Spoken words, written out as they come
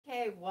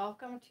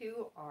welcome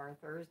to our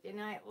Thursday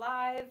Night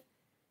Live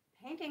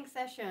painting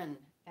session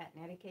at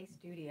Nettie Kaye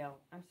Studio.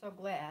 I'm so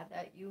glad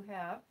that you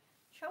have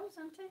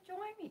chosen to join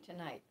me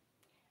tonight.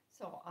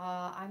 So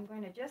I'm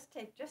going to just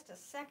take just a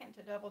second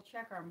to double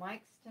check our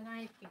mics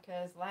tonight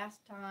because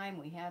last time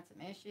we had some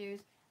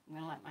issues. I'm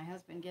going to let my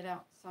husband get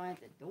outside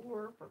the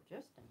door for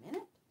just a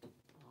minute.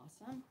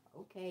 Awesome.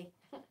 Okay.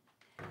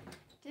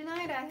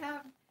 Tonight I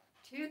have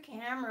two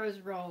cameras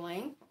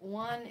rolling.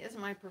 One is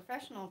my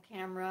professional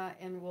camera,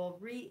 and we'll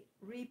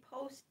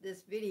repost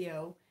this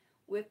video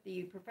with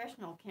the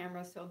professional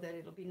camera so that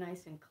it'll be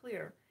nice and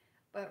clear.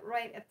 But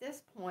right at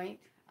this point,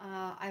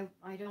 I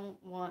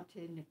don't want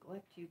to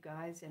neglect you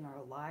guys in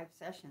our live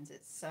sessions.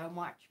 It's so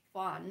much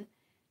fun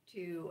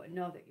to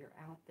know that you're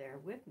out there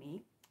with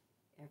me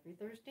every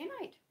Thursday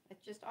night.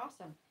 It's just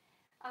awesome.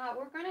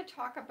 We're going to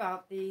talk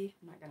about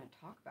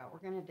we're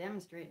going to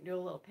demonstrate and do a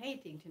little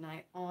painting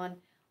tonight on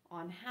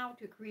how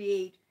to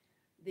create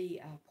the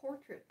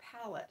portrait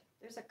palette.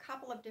 There's a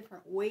couple of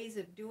different ways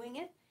of doing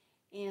it,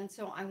 and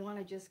so I want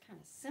to just kind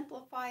of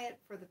simplify it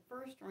for the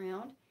first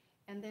round,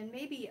 and then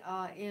maybe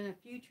in a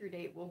future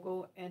date we'll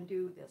go and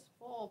do this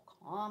full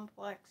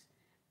complex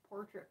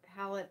portrait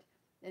palette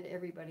that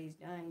everybody's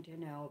dying to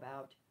know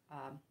about,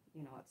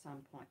 at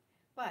some point.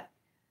 But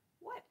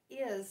what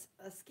is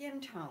a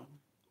skin tone?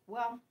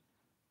 Well,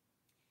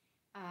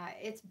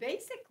 it's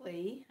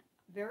basically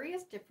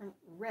various different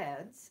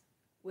reds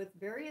with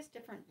various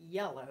different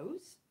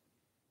yellows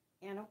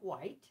and a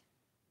white.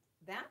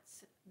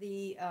 That's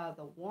the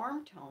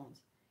warm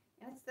tones,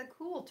 and it's the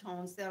cool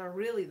tones that are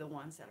really the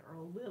ones that are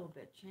a little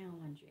bit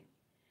challenging.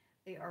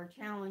 They are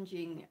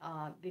challenging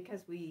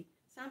because we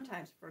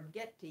sometimes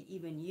forget to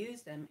even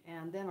use them,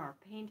 and then our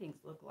paintings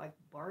look like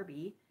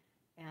Barbie,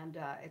 and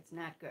it's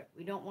not good.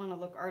 We don't want to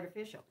look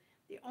artificial.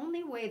 The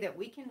only way that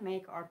we can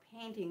make our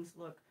paintings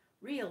look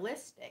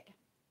realistic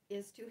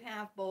is to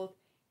have both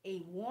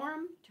a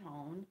warm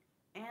tone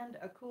and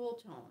a cool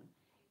tone.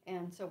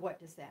 And so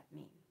what does that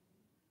mean?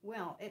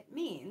 Well, it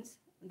means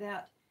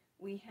that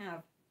we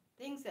have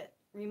things that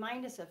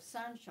remind us of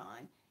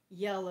sunshine,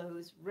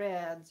 yellows,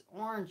 reds,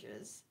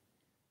 oranges,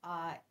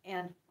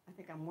 and I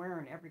think I'm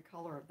wearing every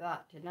color of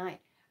that tonight.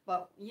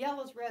 But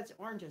yellows, reds,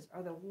 oranges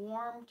are the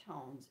warm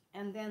tones,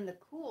 and then the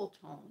cool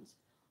tones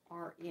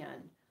are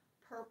in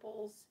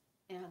purples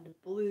and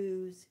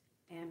blues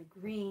and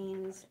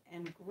greens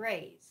and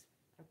grays.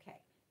 Okay,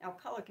 now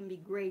color can be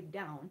grayed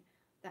down.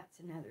 That's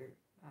another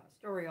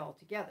story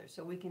altogether.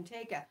 So we can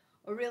take a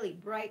really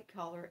bright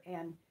color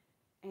and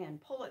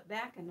pull it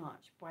back a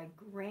notch by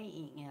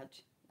graying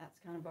it. That's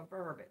kind of a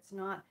verb. It's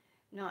not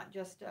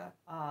just a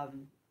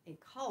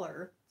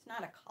color. It's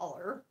not a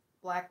color,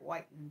 black,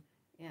 white,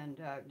 and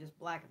just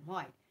black and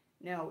white.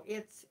 No,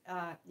 it's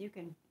you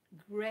can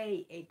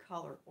gray a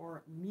color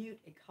or mute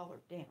a color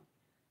down.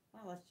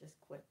 Well, let's just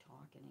quit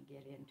talking and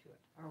get into it.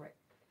 All right.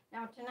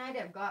 Now tonight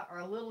I've got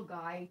our little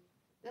guy.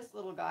 This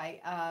little guy,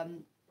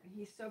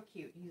 he's so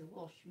cute. He's a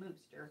little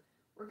schmoopster.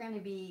 We're going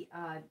to be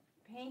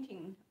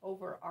painting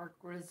over our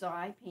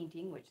grisaille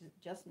painting, which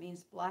just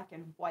means black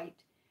and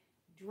white,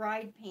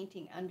 dried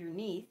painting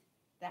underneath.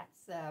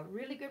 That's a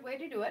really good way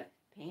to do it.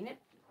 Paint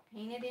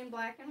it in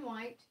black and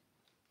white,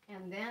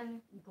 and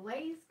then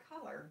glaze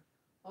color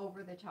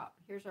over the top.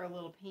 Here's our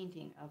little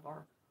painting of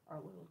our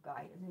little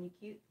guy. Isn't he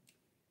cute?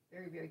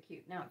 Very, very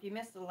cute. Now, if you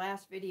missed the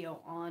last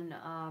video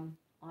on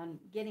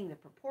getting the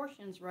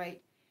proportions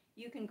right,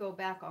 you can go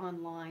back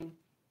online,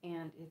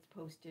 and it's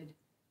posted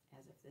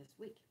as of this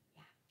week.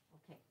 Yeah,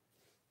 okay.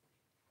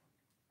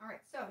 All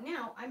right, so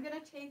now I'm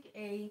going to take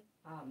a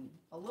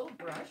little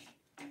brush,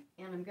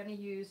 and I'm going to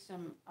use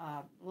some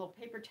little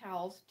paper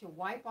towels to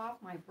wipe off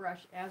my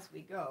brush as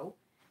we go.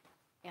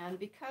 And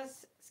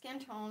because skin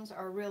tones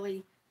are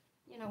really,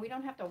 we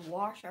don't have to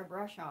wash our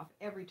brush off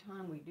every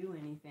time we do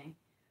anything,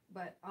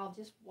 but I'll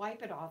just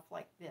wipe it off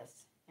like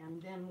this,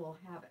 and then we'll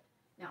have it.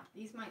 Now,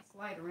 these might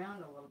slide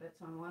around a little bit,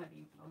 so I want to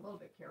be a little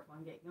bit careful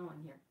and get going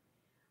here.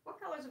 What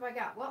colors have I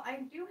got? Well,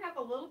 I do have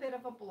a little bit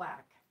of a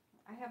black.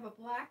 I have a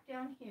black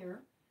down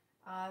here,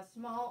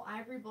 small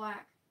ivory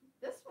black.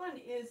 This one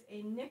is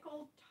a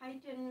nickel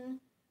Titan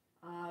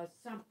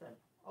something.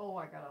 Oh,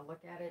 I got to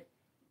look at it.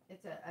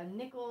 It's a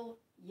nickel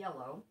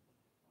yellow,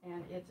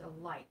 and it's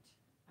a light,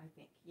 I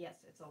think. Yes,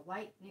 it's a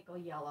light nickel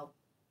yellow.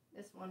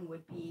 This one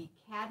would be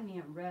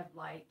cadmium red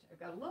light. I've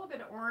got a little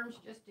bit of orange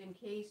just in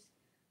case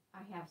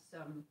I have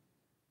some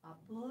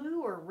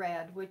blue or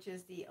red, which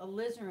is the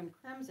alizarin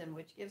crimson,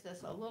 which gives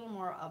us a little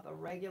more of a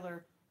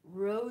regular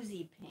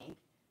rosy pink.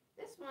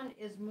 This one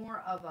is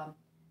more of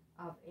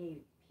a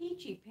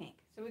peachy pink.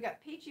 So we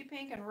got peachy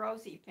pink and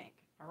rosy pink,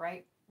 all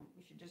right?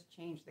 We should just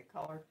change the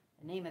color,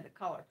 the name of the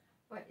color.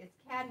 But it's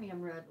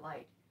cadmium red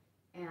light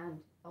and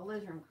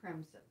alizarin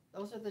crimson.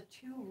 Those are the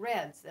two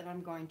reds that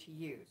I'm going to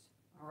use,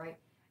 all right?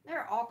 There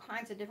are all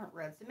kinds of different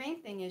reds. The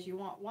main thing is you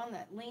want one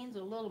that leans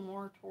a little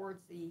more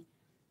towards the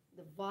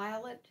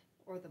violet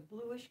or the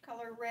bluish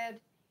color red,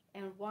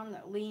 and one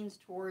that leans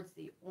towards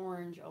the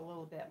orange a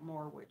little bit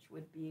more, which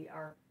would be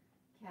our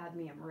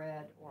cadmium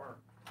red or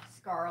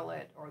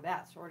scarlet or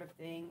that sort of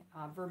thing.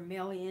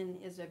 Vermilion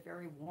is a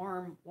very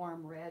warm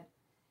red.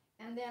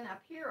 And then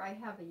up here I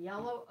have a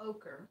yellow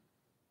ochre,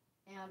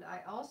 and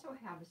I also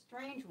have a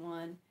strange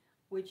one,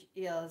 which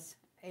is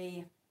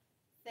a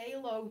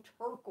phthalo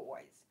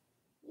turquoise.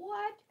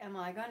 What am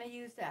I going to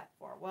use that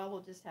for? Well,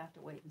 we'll just have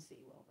to wait and see,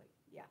 will we?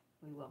 Yeah,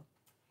 we will.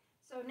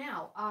 So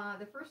now,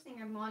 the first thing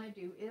I want to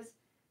do is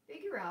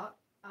figure out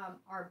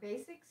our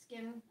basic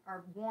skin,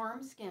 our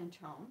warm skin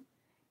tone.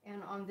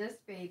 And on this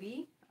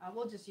baby,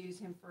 we'll just use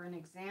him for an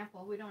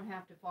example. We don't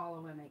have to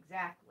follow him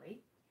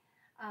exactly.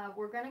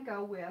 We're going to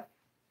go with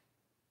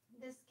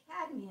this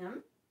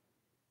cadmium.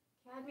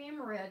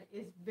 Cadmium red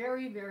is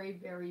very, very,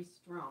 very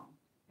strong.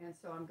 And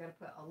so I'm going to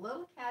put a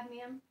little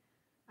cadmium,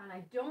 and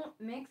I don't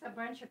mix a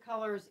bunch of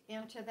colors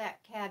into that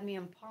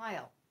cadmium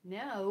pile.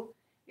 No.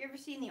 Have you ever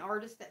seen the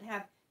artists that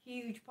have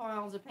huge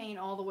piles of paint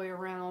all the way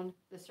around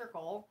the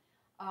circle,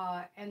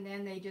 and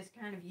then they just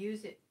kind of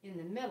use it in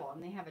the middle,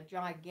 and they have a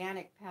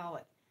gigantic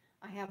palette?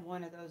 I have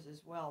one of those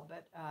as well,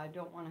 but I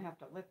don't want to have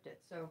to lift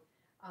it. So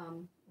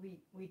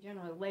we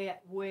generally lay it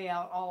way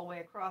out all the way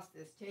across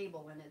this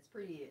table, and it's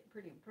pretty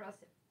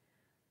impressive.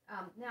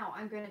 Now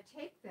I'm going to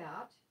take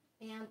that,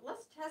 and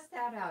let's test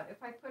that out.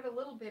 If I put a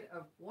little bit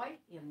of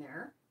white in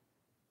there,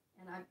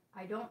 and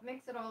I don't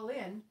mix it all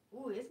in,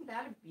 ooh, isn't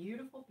that a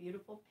beautiful,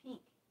 beautiful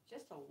pink?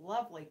 Just a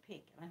lovely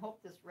pink, and I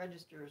hope this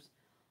registers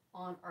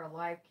on our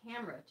live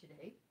camera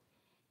today.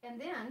 And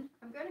then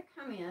I'm going to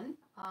come in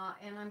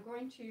and I'm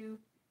going to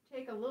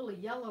take a little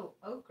yellow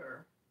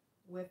ochre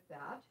with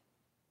that,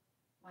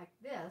 like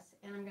this,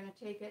 and I'm going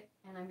to take it,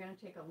 and I'm going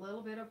to take a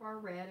little bit of our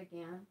red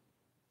again,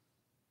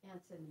 and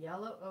some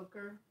yellow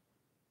ochre,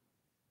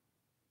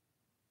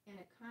 and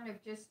it kind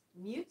of just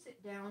mutes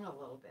it down a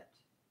little bit.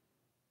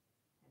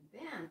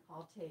 And then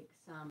I'll take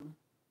some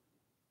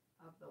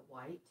of the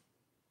white,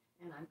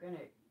 and I'm going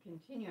to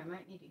continue. I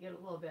might need to get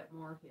a little bit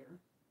more here.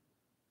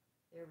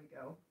 There we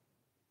go.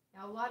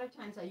 Now, a lot of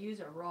times I use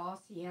a raw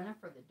sienna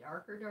for the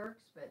darker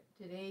darks, but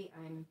today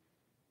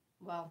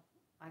well,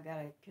 I got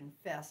to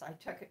confess, I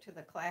took it to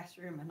the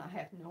classroom and I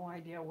have no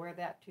idea where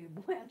that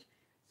tube went.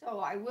 So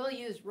I will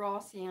use raw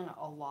sienna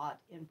a lot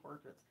in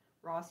portraits.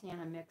 Raw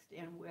sienna mixed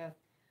in with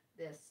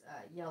this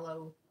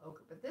yellow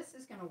ochre, but this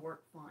is going to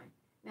work fine.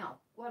 Now,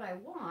 what I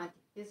want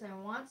is I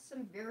want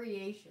some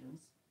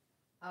variations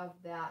of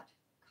that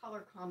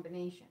color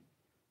combination.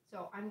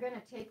 So I'm going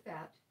to take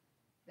that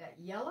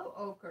yellow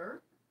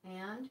ochre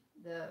and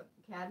the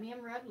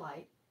cadmium red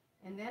light,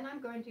 and then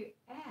I'm going to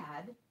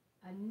add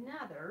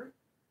another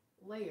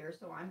layer.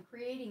 So I'm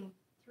creating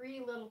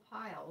 3 little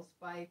piles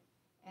by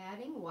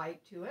adding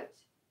white to it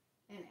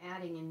and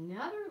adding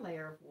another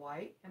layer of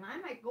white, and I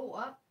might go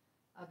up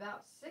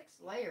about 6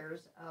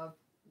 layers of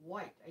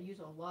white. I use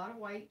a lot of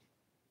white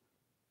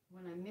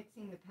when I'm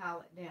mixing the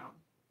palette down.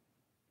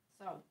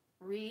 So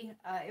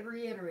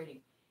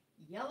reiterating,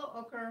 yellow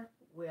ochre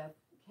with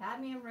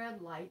cadmium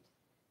red light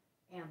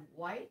and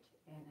white,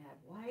 and add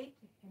white,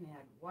 and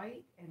add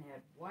white, and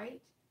add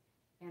white,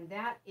 and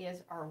that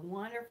is our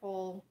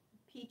wonderful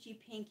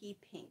peachy pinky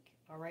pink,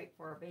 all right,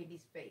 for our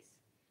baby's face.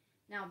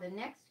 Now the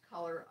next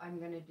color I'm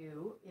going to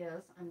do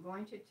is I'm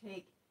going to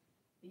take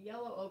the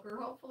yellow ochre,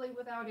 hopefully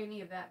without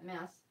any of that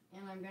mess,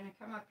 and I'm going to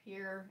come up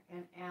here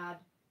and add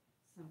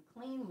some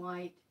clean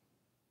white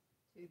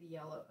to the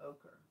yellow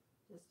ochre.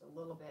 Just a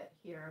little bit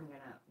here. I'm going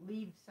to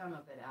leave some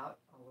of it out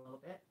a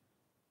little bit,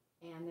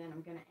 and then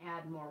I'm going to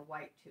add more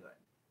white to it.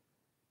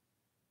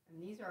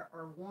 And these are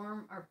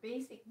our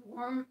basic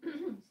warm,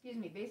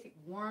 basic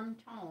warm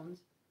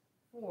tones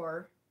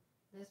for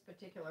this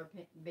particular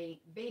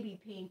baby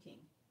painting.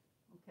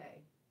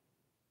 Okay.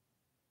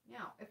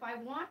 Now, if I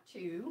want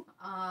to,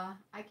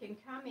 I can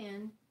come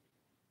in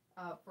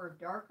for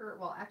darker.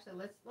 Well,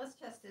 actually, let's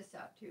test this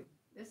out too.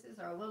 This is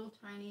our little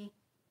tiny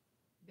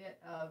bit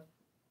of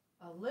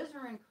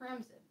alizarin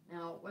crimson.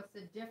 Now, what's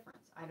the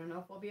difference? I don't know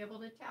if we'll be able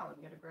to tell.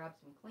 I'm going to grab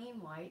some clean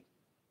white,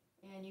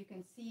 and you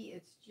can see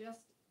it's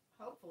just,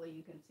 hopefully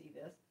you can see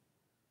this,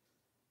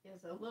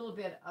 is a little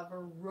bit of a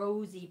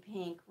rosy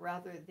pink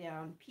rather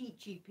than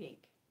peachy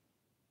pink.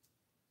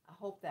 I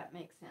hope that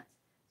makes sense.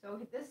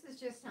 So this is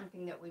just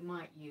something that we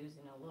might use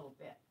in a little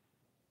bit.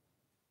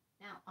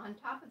 Now, on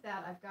top of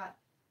that, I've got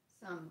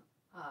some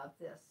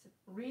this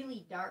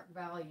really dark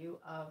value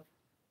of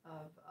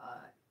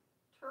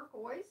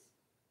turquoise.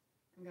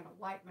 I'm going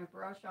to wipe my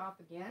brush off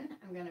again.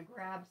 I'm going to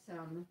grab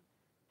some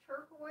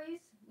turquoise.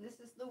 This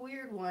is the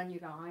weird one, you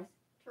guys.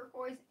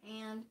 Turquoise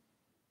and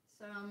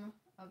some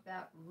of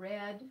that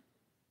red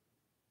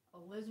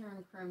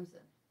alizarin crimson.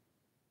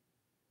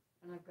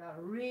 And I've got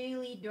a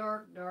really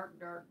dark.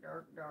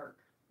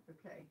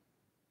 Okay.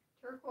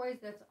 Turquoise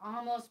that's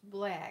almost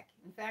black.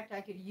 In fact,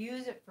 I could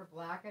use it for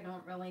black. I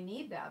don't really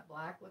need that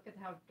black. Look at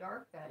how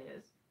dark that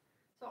is.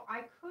 So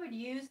I could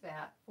use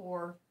that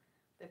for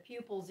the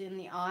pupils in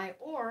the eye,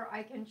 or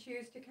I can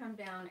choose to come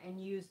down and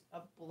use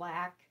a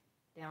black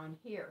down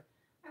here.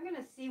 I'm going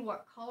to see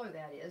what color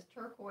that is,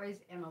 turquoise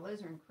and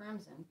alizarin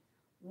crimson,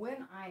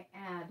 when I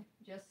add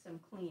just some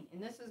clean.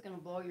 And this is going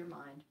to blow your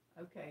mind.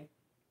 Okay.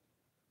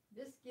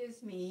 This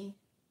gives me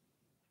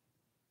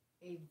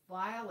a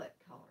violet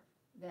color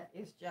that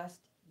is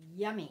just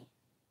yummy.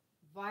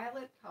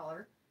 Violet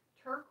color,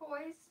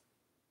 turquoise,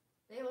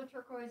 phthalo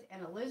turquoise,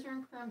 and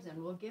alizarin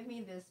crimson will give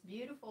me this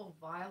beautiful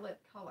violet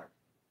color.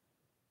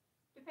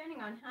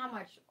 Depending on how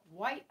much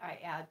white I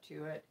add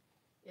to it,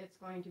 it's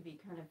going to be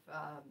kind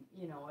of,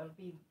 it'll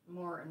be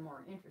more and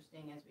more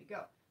interesting as we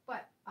go.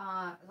 But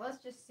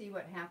let's just see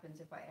what happens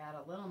if I add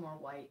a little more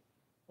white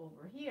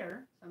over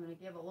here. So I'm going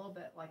to give a little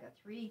bit like a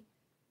three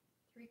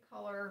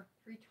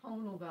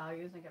tonal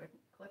values. I got to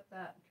clip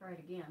that and try it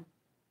again.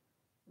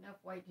 Enough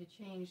white to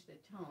change the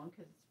tone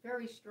because it's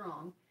very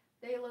strong.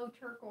 Phthalo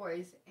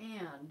turquoise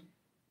and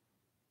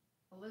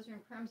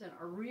alizarin crimson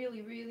are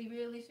really, really,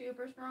 really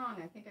super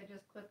strong. I think I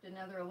just clipped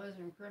another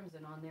alizarin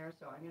crimson on there,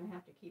 so I'm going to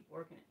have to keep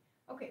working it.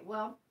 Okay,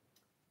 well,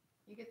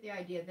 you get the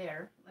idea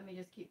there. Let me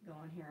just keep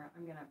going here.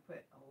 I'm going to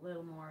put a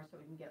little more so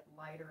we can get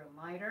lighter and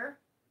lighter.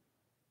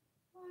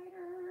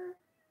 Lighter.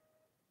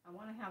 I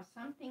want to have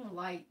something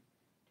light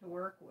to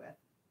work with.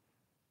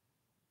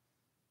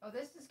 Oh,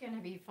 this is going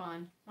to be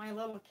fun. My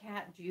little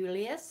cat,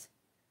 Julius.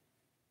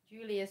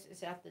 Julius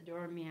is at the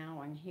door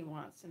meowing. He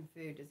wants some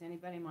food. Does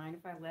anybody mind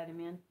if I let him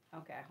in?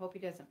 Okay, I hope he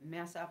doesn't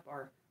mess up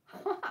our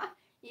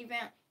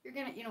event. You're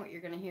going to, you know what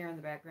you're going to hear in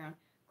the background?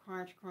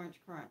 Crunch, crunch,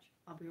 crunch.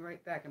 I'll be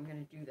right back. I'm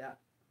going to do that.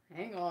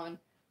 Hang on.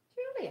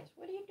 Julius,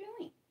 what are you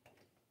doing?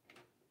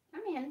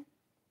 Come in.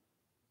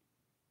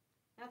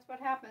 That's what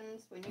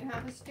happens when you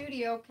have a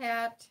studio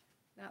cat.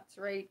 That's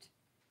right.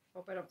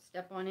 Hope I don't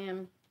step on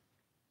him.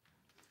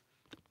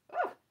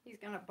 Oh, he's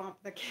going to bump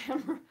the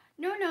camera.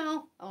 No,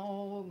 no.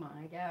 Oh,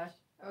 my gosh.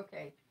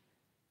 Okay.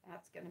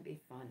 That's going to be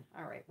fun.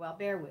 All right. Well,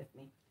 bear with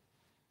me.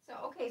 So,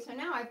 okay. So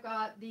now I've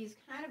got these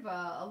kind of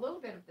a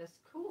little bit of this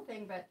cool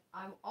thing, but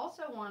I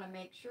also want to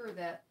make sure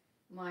that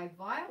my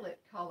violet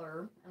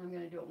color, and I'm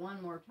going to do it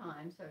one more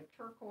time, so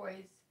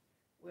turquoise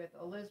with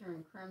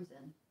alizarin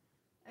crimson.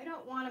 I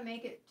don't want to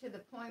make it to the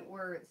point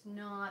where it's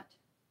not,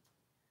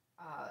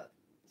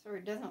 so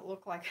it doesn't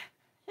look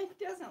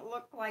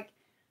like,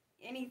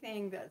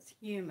 anything that's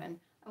human.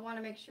 I want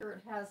to make sure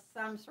it has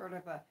some sort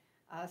of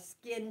a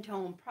skin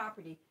tone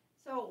property.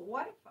 So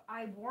what if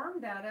I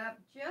warmed that up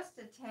just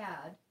a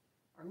tad,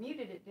 or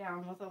muted it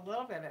down with a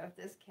little bit of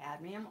this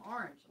cadmium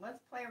orange?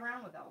 Let's play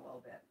around with that a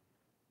little bit.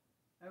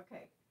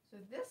 Okay, so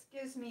this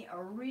gives me a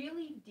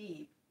really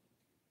deep,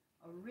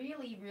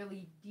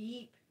 really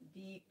deep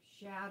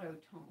shadow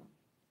tone.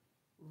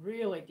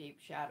 Really deep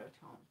shadow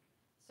tone.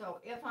 So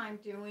if I'm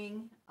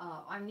doing,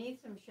 I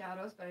need some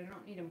shadows, but I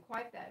don't need them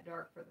quite that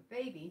dark for the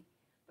baby.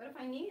 But if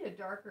I need a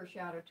darker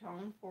shadow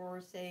tone for,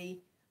 say,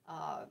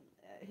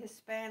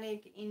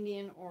 Hispanic,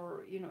 Indian,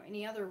 or,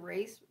 any other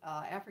race,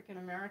 African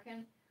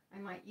American, I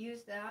might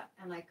use that,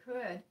 and I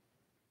could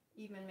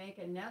even make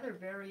another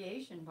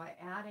variation by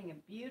adding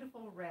a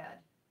beautiful red.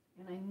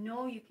 And I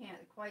know you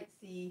can't quite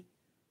see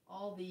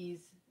all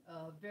these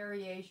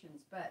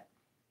variations, but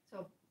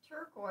so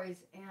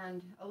turquoise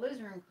and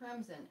alizarin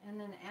crimson, and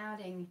then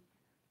adding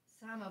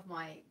some of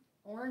my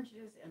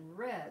oranges and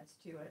reds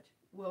to it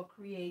will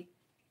create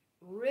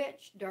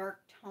rich dark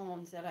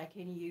tones that I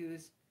can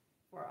use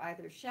for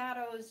either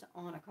shadows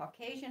on a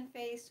Caucasian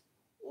face,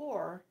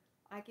 or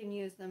I can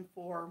use them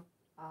for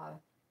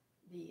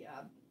the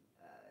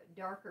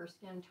darker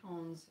skin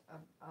tones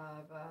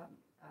of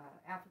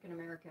African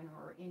American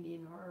or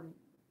Indian, or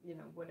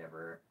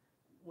whatever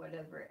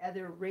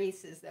other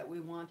races that we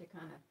want to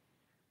kind of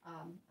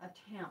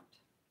attempt.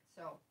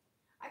 So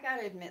I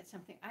got to admit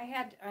something.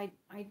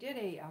 I did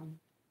a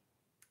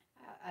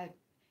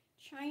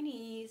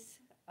Chinese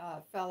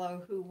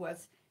fellow who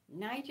was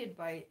knighted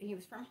by, he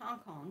was from Hong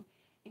Kong,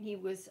 and he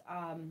was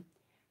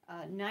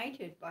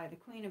knighted by the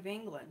Queen of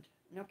England.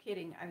 No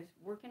kidding. I was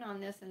working on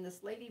this, and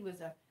this lady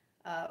was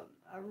a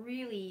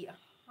really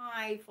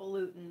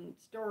highfalutin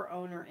store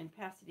owner in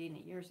Pasadena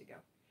years ago.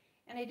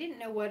 And I didn't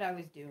know what I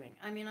was doing.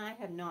 I mean, I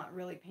had not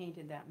really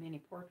painted that many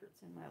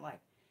portraits in my life.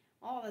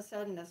 All of a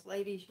sudden, this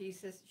lady,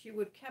 she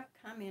would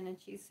kept coming and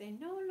she'd say,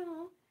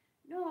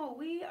 no,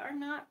 we are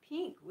not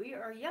pink, we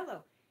are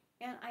yellow.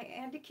 And I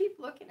had to keep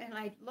looking, and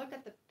I'd look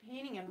at the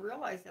painting and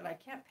realize that I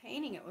kept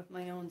painting it with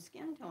my own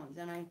skin tones.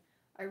 And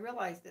I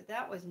realized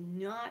that was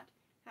not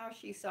how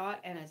she saw it,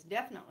 and it's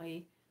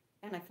definitely,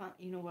 and I found,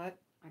 you know what,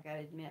 I got to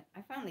admit,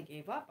 I finally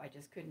gave up. I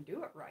just couldn't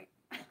do it right.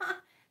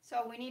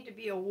 So we need to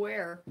be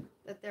aware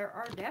that there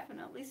are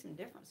definitely some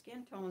different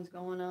skin tones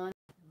going on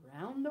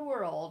around the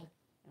world.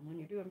 And when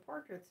you're doing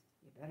portraits,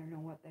 you better know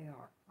what they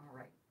are. All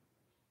right.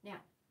 Now,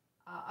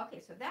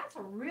 okay, so that's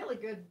a really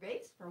good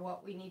base for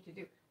what we need to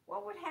do.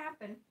 What would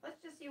happen,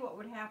 let's just see what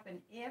would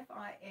happen if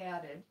I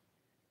added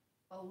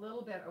a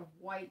little bit of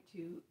white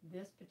to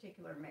this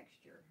particular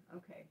mixture.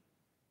 Okay.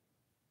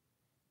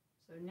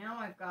 So now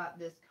I've got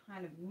this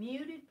kind of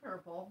muted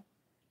purple.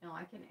 Now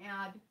I can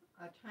add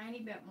a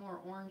tiny bit more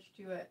orange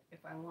to it if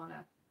I want to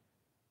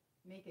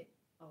make it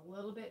a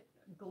little bit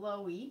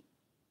glowy.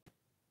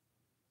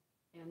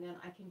 And then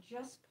I can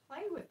just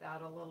play with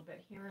that a little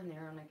bit here and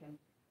there, and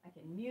I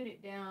can mute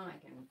it down, I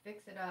can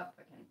fix it up,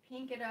 I can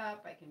pink it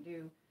up, I can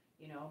do,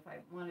 You know, if I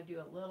want to do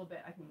a little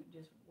bit, I can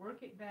just work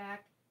it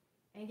back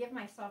and give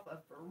myself a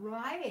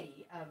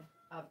variety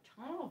of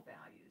tonal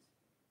values.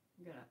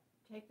 I'm going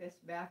to take this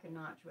back a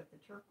notch with the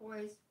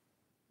turquoise.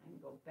 I can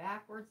go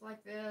backwards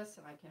like this,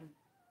 and I can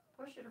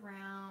push it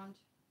around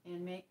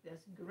and make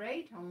this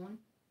gray tone.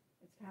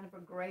 It's kind of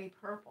a gray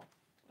purple.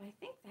 But I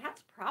think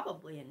that's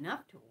probably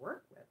enough to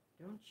work with,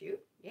 don't you?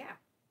 Yeah.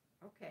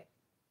 Okay.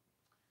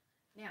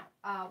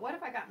 Now, what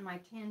have I got in my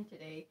tin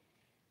today?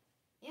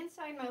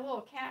 Inside my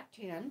little cat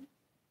tin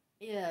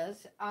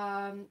is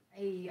a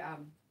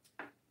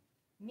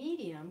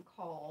medium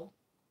called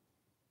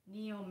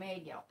Neo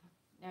Maghelp.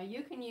 Now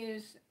you can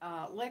use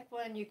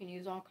liquid, you can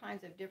use all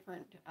kinds of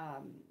different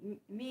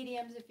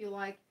mediums if you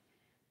like.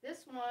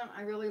 This one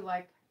I really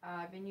like.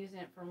 I've been using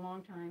it for a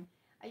long time.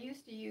 I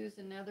used to use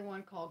another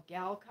one called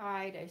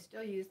Galkide. I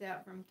still use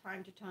that from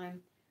time to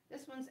time.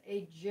 This one's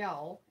a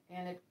gel,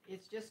 and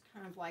it's just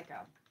kind of like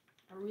a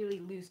really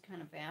loose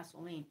kind of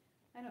Vaseline.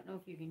 I don't know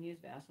if you can use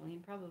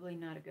Vaseline, probably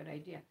not a good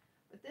idea.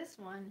 But this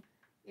one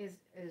is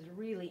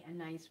really a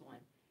nice one.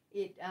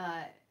 It,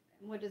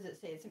 what does it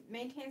say? It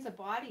maintains a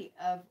body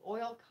of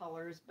oil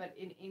colors, but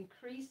it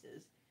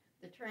increases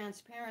the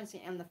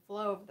transparency and the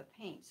flow of the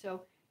paint.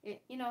 So,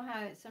 you know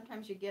how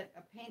sometimes you get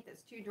a paint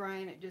that's too dry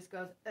and it just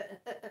goes,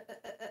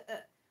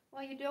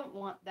 Well, you don't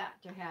want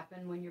that to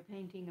happen when you're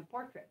painting a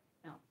portrait.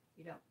 No,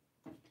 you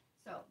don't.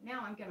 So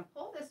now I'm going to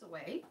pull this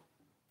away.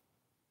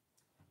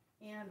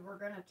 And we're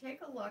going to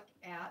take a look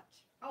at,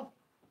 oh,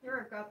 here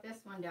I've got this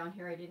one down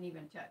here I didn't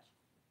even touch.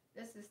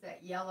 This is that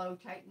yellow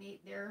Tight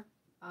Neat there.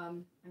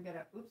 I'm going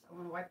to, oops, I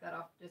want to wipe that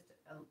off just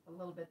a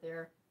little bit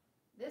there.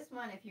 This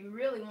one, if you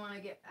really want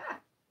to get,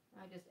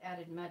 I just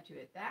added mud to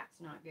it.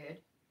 That's not good.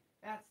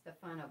 That's the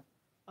fun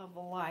of a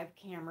live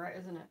camera,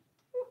 isn't it?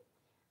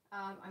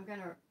 I'm going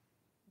to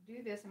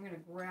do this. I'm going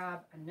to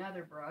grab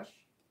another brush,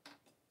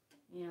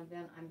 and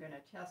then I'm going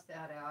to test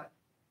that out.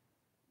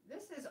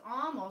 This is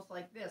almost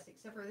like this,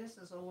 except for this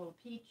is a little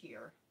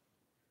peachier.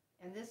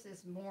 And this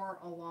is more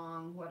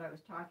along what I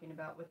was talking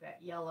about with that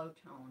yellow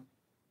tone.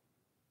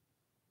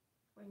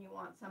 When you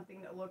want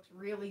something that looks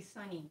really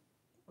sunny,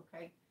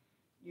 okay?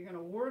 You're going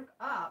to work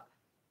up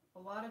a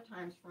lot of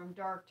times from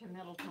dark to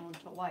middle tone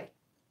to light.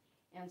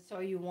 And so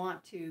you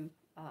want to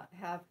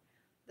have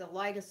the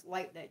lightest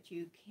light that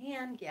you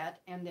can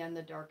get, and then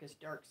the darkest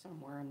dark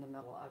somewhere in the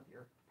middle of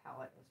your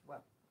palette as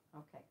well.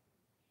 Okay.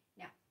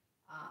 Now,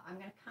 I'm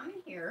going to come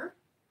in here.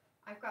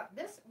 I've got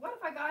this. What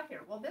have I got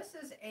here? Well, this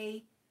is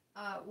a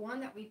one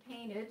that we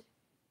painted,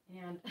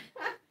 and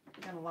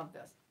you're going to love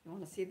this. You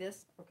want to see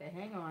this? Okay,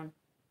 hang on.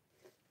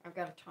 I've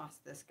got to toss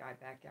this guy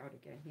back out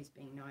again. He's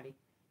being naughty.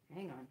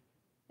 Hang on.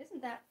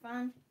 Isn't that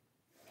fun?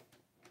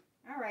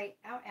 All right,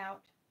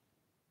 out.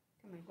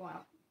 Come on, go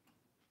out.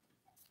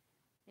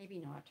 Maybe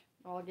not.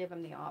 I'll give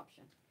him the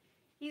option.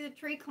 He's a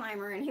tree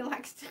climber, and he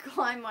likes to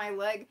climb my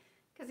leg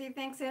because he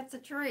thinks it's a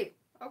tree.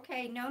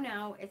 Okay,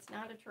 no, it's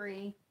not a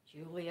tree.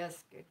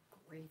 Julius, good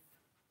grief.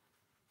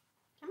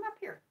 Come up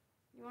here.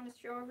 You want to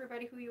show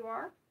everybody who you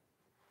are?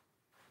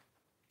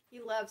 He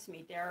loves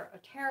me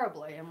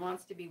terribly and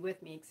wants to be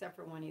with me, except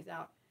for when he's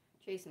out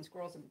chasing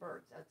squirrels and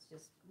birds. That's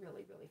just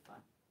really, really fun.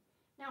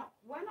 Now,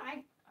 when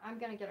I'm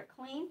going to get a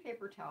clean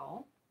paper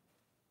towel,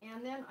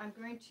 and then I'm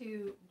going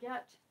to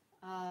get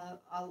a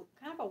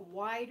kind of a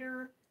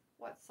wider,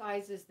 what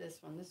size is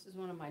this one? This is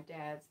one of my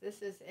dad's.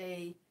 This is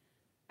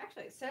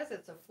actually it says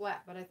it's a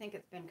flat, but I think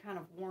it's been kind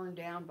of worn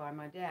down by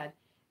my dad.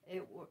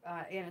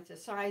 And it's a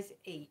size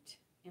 8,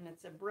 and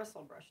it's a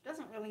bristle brush. It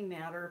doesn't really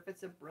matter if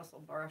it's a bristle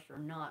brush or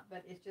not,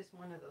 but it's just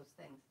one of those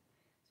things.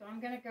 So I'm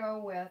going to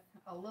go with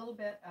a little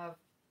bit of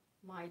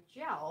my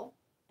gel,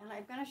 and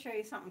I'm going to show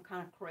you something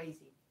kind of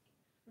crazy.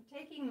 I'm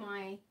taking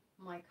my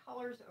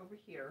colors over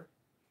here,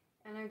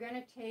 and I'm going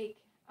to take,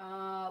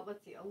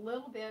 let's see, a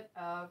little bit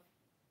of,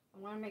 I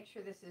want to make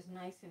sure this is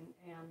nice and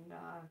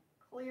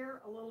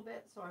clear a little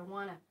bit, so I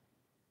want to,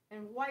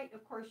 and white,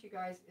 of course, you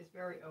guys, is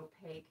very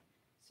opaque.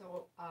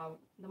 So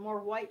the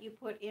more white you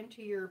put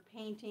into your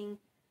painting,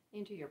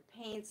 into your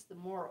paints, the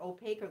more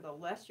opaque or the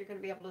less you're going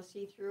to be able to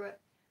see through it.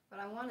 But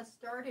I want to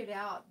start it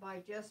out by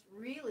just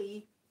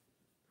really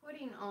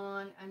putting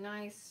on a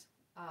nice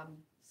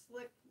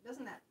slick,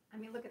 doesn't that, I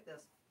mean, look at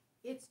this.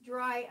 It's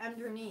dry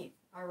underneath,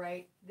 all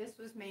right? This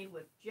was made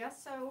with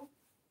gesso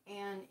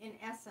and, in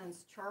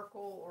essence,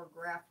 charcoal or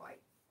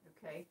graphite,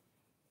 okay?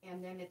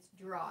 And then it's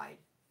dried.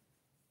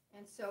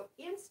 And so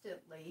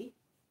instantly,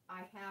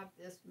 I have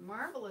this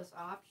marvelous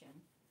option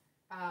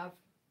of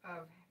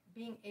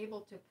being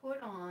able to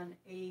put on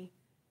a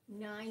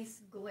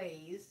nice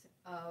glaze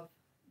of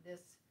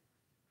this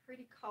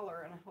pretty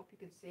color, and I hope you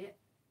can see it,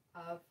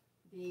 of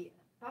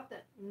about the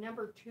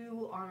number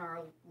 2 on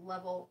our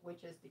level,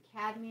 which is the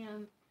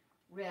cadmium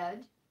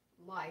red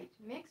light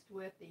mixed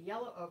with the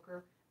yellow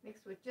ochre,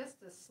 mixed with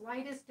just the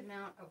slightest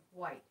amount of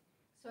white,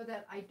 so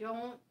that I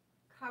don't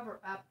cover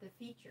up the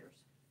features.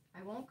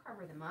 I won't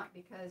cover them up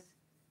because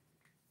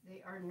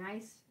they are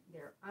nice,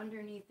 they're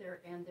underneath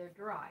there, and they're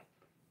dry.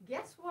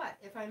 Guess what?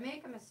 If I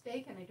make a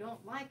mistake and I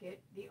don't like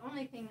it, the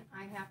only thing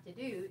I have to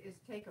do is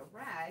take a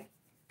rag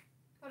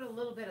put a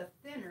little bit of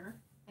thinner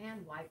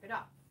and wipe it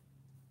off.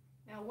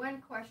 Now,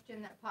 one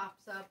question that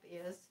pops up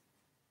is,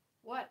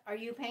 what are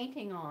you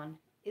painting on?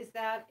 Is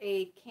that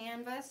a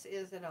canvas?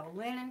 Is it a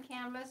linen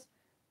canvas?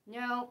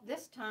 No,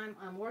 this time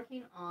I'm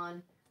working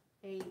on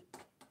a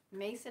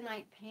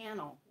masonite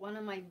panel. One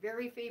of my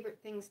very favorite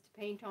things to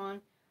paint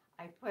on.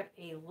 I put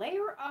a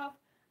layer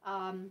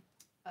of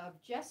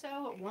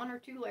gesso, 1 or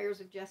 2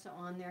 layers of gesso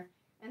on there,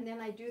 and then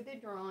I do the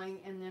drawing,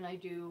 and then I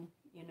do,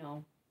 you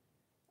know,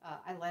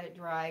 I let it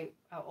dry.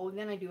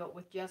 Then I do it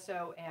with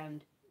gesso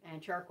and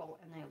charcoal,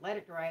 and then I let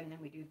it dry, and then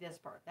we do this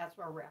part. That's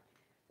where we're at.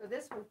 So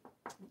this one,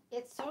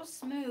 it's so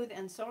smooth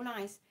and so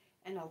nice,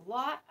 and a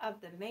lot of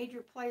the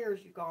major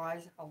players, you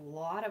guys, a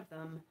lot of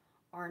them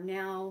are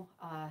now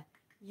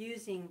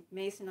using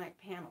masonite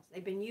panels.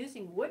 They've been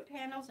using wood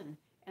panels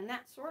and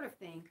that sort of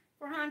thing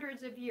for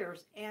hundreds of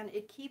years, and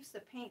it keeps the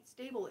paint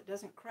stable. It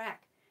doesn't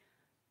crack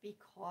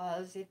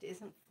because it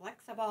isn't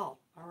flexible,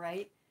 all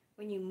right?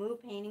 When you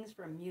move paintings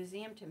from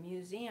museum to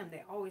museum,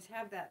 they always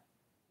have that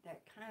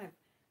kind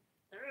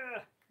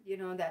of, you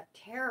know, that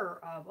terror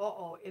of,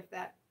 uh-oh, if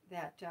that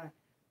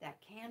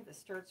canvas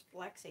starts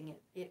flexing,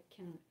 it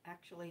can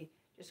actually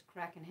just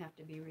crack and have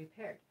to be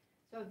repaired.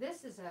 So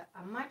this is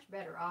a much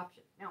better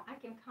option. Now I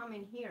can come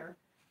in here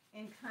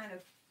and kind of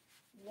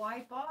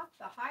wipe off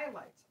the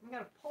highlights. I'm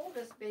going to pull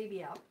this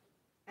baby up,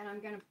 and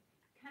I'm going to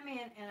come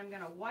in and I'm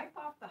going to wipe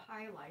off the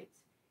highlights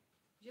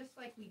just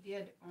like we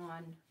did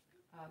on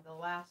the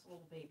last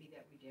little baby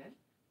that we did.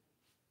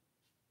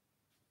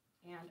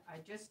 And I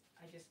just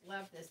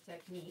love this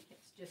technique.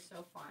 It's just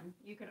so fun.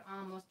 You could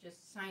almost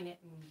just sign it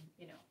and,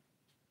 you know,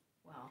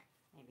 well,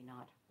 maybe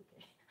not.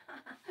 Okay.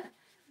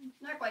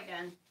 Not quite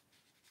done.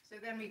 So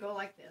then we go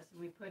like this,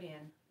 and we put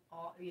in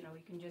all, you know,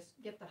 we can just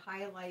get the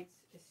highlights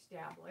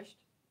established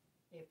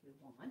if we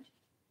want.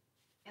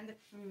 And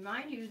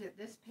remind you that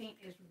this paint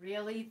is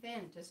really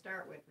thin to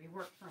start with. We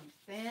work from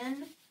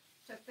thin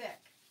to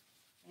thick,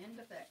 thin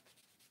to thick.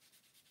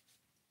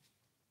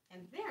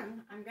 And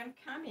then I'm going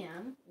to come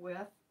in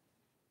with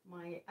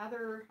my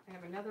other, I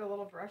have another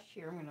little brush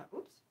here. I'm going to,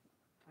 oops,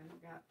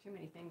 I've got too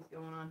many things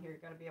going on here.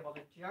 You've got to be able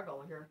to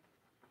juggle here.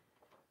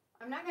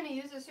 I'm not going to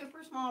use a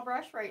super small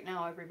brush right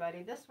now,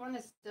 everybody. This one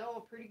is still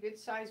a pretty good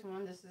size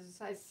one. This is a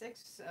size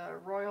 6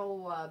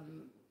 Royal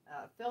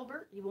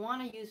filbert. You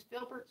want to use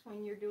filberts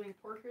when you're doing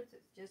portraits.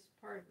 It's just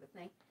part of the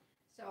thing.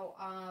 So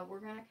we're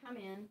going to come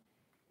in,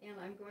 and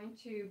I'm going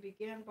to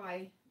begin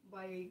by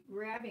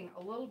grabbing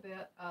a little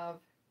bit of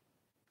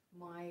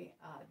my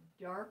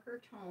darker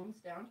tones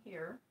down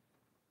here,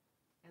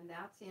 and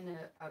that's in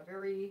a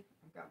very,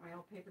 I've got my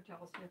old paper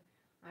towels here.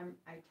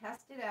 I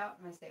test it out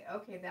and I say,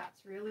 okay,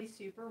 that's really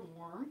super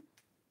warm.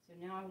 So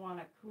now I want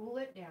to cool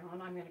it down.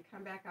 I'm going to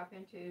come back up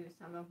into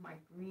some of my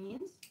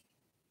greens,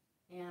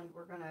 and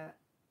we're going to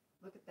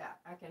look at that.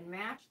 I can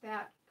match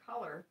that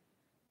color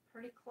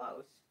pretty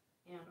close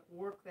and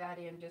work that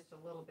in just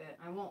a little bit.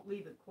 I won't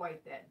leave it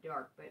quite that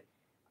dark, but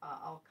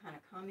I'll kind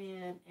of come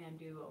in and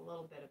do a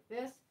little bit of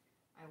this.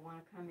 I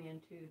want to come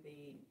into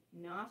the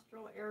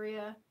nostril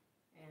area,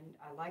 and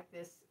I like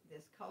this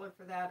color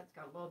for that. It's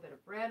got a little bit of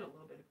red, a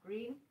little bit of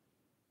green.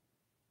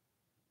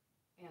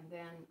 And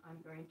then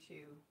I'm going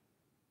to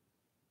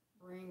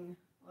bring,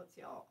 let's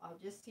see, I'll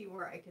just see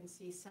where I can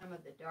see some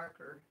of the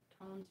darker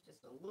tones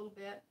just a little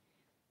bit.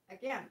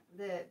 Again,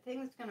 the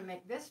thing that's going to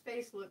make this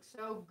face look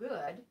so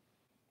good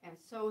and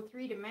so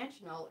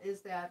three-dimensional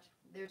is that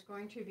there's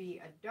going to be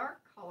a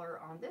dark color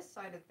on this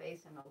side of the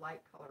face and a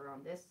light color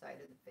on this side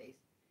of the face.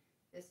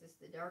 This is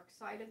the dark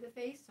side of the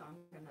face, so I'm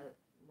going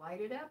to light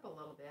it up a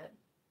little bit.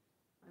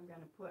 I'm going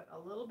to put a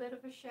little bit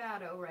of a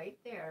shadow right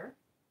there.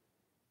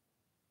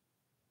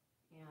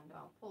 And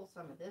I'll pull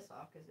some of this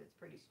off because it's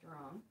pretty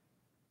strong.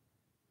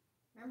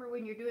 Remember,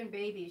 when you're doing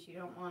babies, you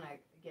don't want to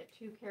get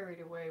too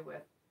carried away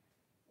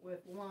with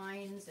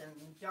lines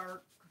and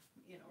dark,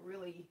 you know,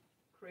 really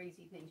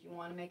crazy things. You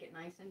want to make it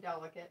nice and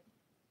delicate.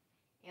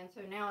 And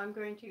so now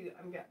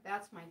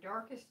that's my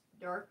darkest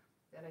dark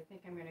that I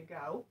think I'm going to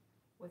go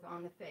with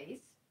on the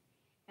face.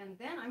 And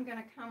then I'm going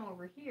to come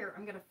over here.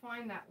 I'm going to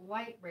find that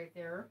light right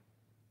there,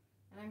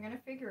 and I'm going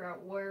to figure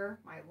out where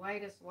my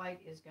lightest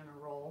light is going to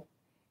roll.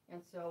 And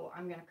so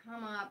I'm going to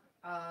come up,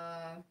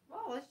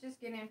 well, let's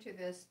just get into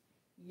this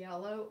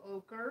yellow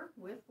ochre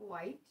with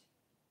white.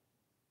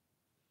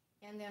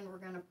 And then we're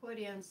going to put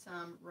in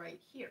some right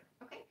here.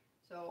 Okay,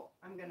 so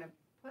I'm going to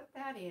put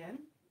that in,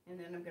 and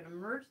then I'm going to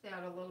merge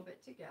that a little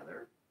bit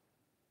together.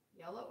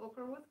 Yellow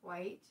ochre with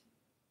white.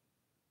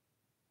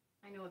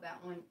 I know that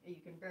one, you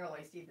can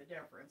barely see the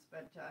difference,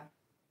 but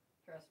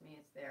trust me,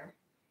 it's there.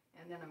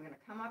 And then I'm going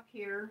to come up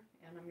here,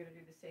 and I'm going to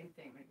do the same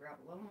thing. I'm going to grab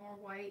a little more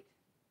white,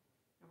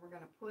 and we're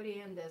going to put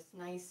in this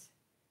nice,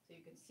 so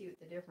you can see what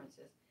the difference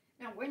is.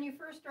 Now, when you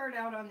first start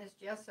out on this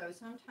gesso,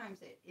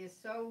 sometimes it is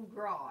so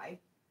dry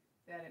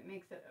that it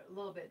makes it a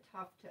little bit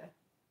tough to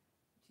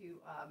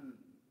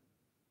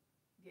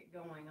get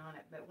going on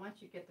it. But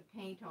once you get the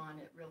paint on,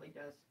 it really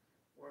does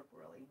work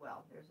really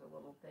well. There's a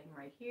little thing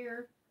right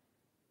here.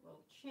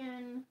 Little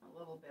chin, a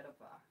little bit of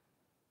a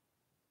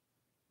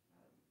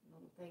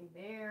little thing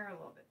there, a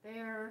little bit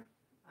there.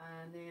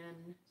 And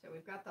then, so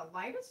we've got the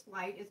lightest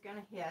light is going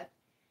to hit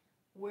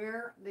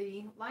where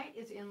the light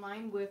is in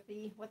line with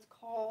the, what's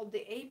called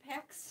the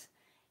apex,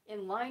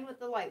 in line with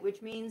the light,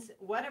 which means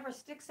whatever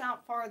sticks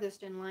out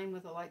farthest in line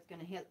with the light is going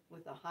to hit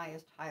with the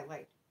highest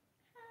highlight.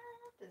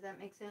 Does that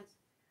make sense?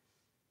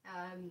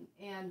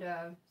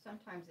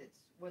 Sometimes it's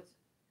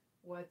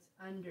what's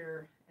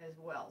under as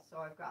well. So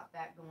I've got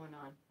that going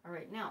on. All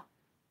right, now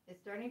it's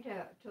starting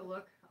to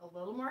look a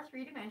little more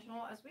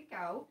three-dimensional as we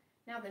go.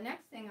 Now the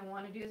next thing I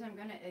want to do is I'm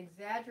going to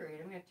exaggerate.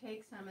 I'm going to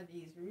take some of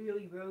these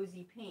really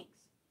rosy pinks.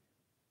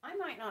 I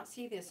might not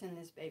see this in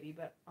this baby,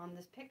 but on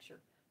this picture,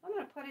 I'm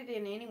going to put it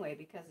in anyway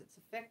because it's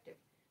effective.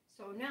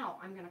 So now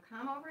I'm going to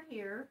come over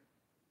here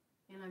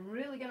and I'm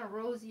really going to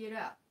rosy it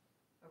up.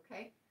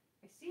 Okay?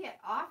 I see it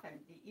often.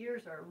 The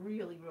ears are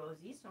really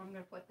rosy, so I'm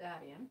going to put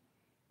that in.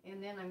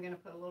 And then I'm going to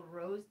put a little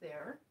rose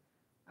there.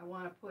 I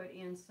want to put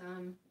in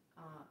some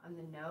on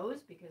the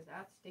nose because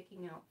that's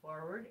sticking out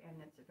forward and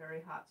it's a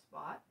very hot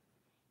spot.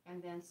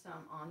 And then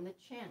some on the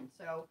chin.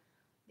 So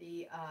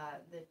the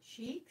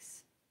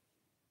cheeks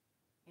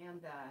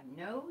and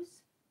the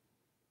nose,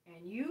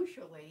 and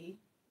usually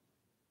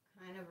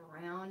kind of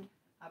around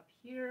up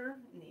here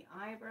in the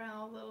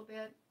eyebrow a little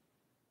bit.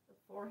 The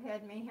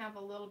forehead may have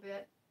a little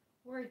bit.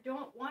 Where I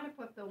don't want to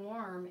put the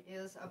worm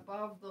is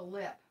above the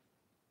lip.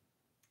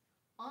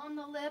 On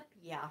the lip,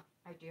 yeah,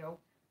 I do.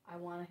 I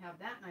want to have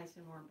that nice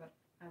and warm, but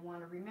I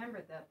want to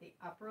remember that the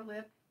upper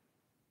lip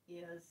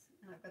is,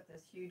 and I've got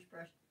this huge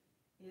brush,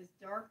 is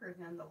darker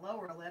than the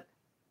lower lip,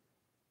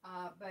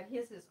 but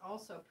his is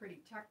also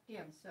pretty tucked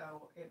in,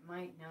 so it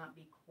might not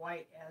be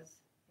quite as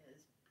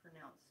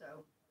pronounced.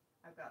 So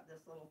I've got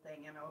this little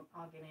thing, and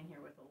I'll get in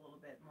here with a little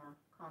bit more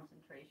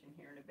concentration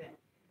here in a bit.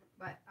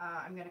 But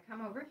I'm going to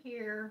come over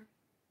here,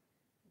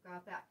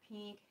 got that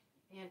pink,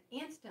 and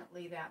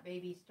instantly that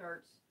baby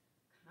starts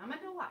coming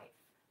to life.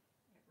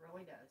 It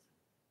really does.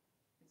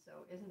 And so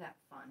isn't that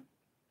fun?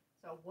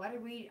 So what do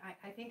we,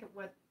 I think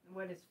what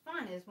is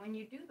fun is when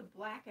you do the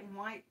black and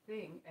white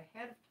thing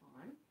ahead of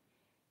time,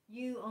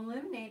 you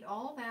eliminate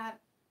all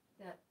that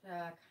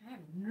kind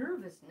of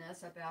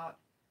nervousness about,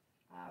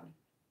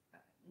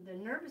 the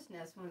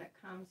nervousness when it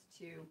comes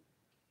to,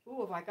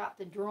 ooh, have I got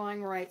the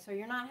drawing right? So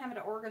you're not having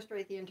to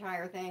orchestrate the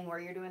entire thing where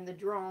you're doing the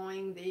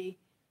drawing, the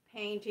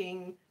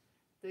painting,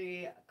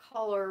 the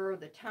color,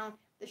 the tone,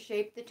 the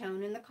shape, the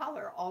tone, and the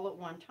color all at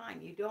one time.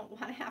 You don't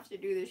want to have to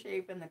do the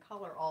shape and the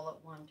color all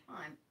at one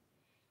time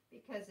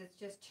because it's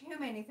just too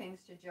many things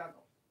to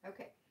juggle.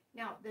 Okay,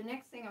 now the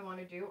next thing I want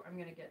to do, I'm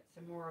going to get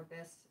some more of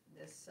this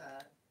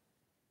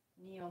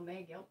Neo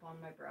Megilp on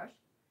my brush.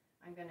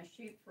 I'm going to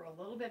shoot for a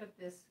little bit of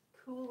this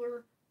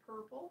cooler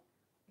purple.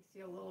 You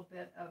see a little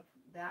bit of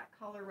that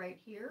color right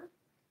here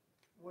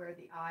where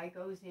the eye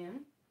goes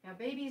in. Now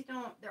babies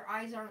their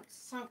eyes aren't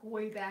sunk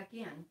way back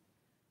in,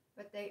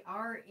 but they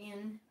are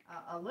in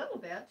a little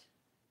bit.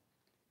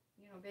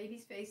 You know,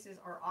 babies' faces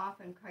are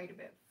often quite a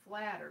bit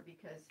flatter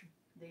because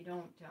they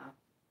don't,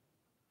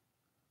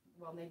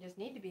 well, they just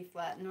need to be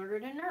flat in order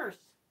to nurse.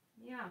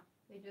 Yeah,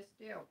 they just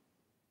do.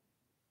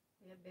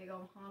 They have big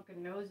old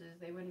honking noses.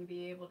 They wouldn't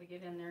be able to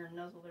get in there and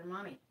nuzzle their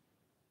mommy.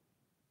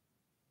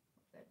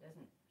 Hope that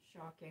doesn't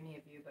shock any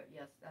of you, but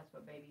yes, that's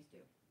what babies do.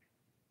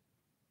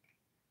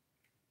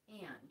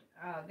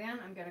 And then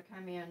I'm going to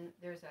come in.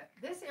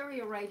 This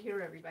area right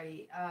here,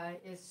 everybody,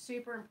 is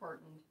super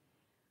important.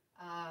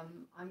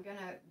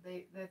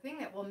 The thing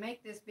that will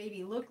make this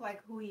baby look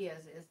like who he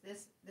is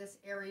this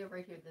area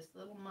right here, this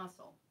little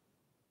muscle,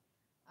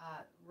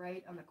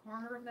 right on the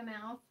corner of the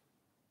mouth.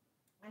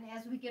 And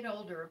as we get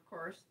older, of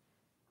course,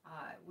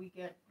 we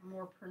get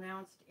more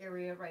pronounced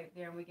area right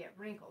there, and we get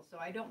wrinkles. So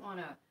I don't want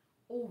to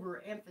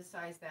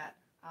overemphasize that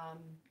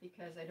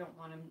because I don't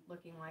want him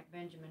looking like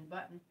Benjamin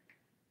Button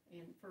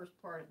in the first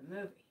part of the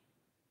movie.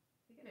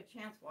 If you get a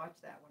chance, watch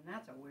that one.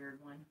 That's a weird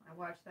one. I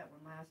watched that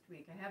one last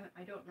week.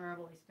 I don't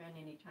normally spend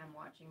any time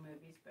watching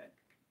movies, but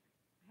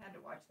I had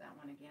to watch that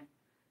one again.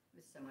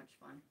 It was so much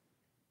fun.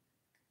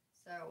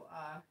 So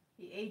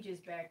he ages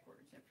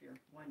backwards, if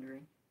you're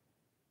wondering.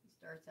 He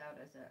starts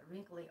out as a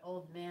wrinkly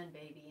old man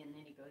baby, and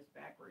then he goes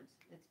backwards.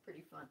 It's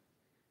pretty fun.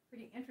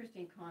 Pretty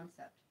interesting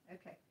concept.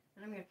 Okay,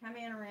 and I'm going to come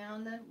in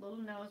around the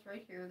little nose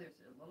right here. There's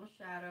a little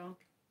shadow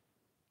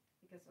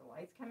because the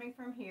light's coming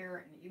from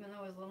here, and even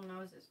though his little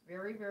nose is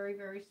very, very,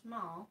 very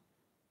small,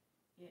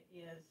 it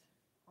is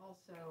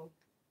also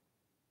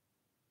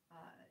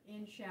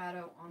in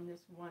shadow on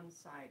this one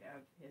side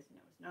of his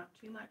nose. Not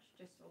too much,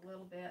 just a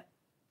little bit.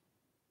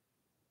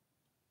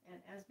 And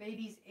as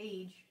babies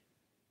age,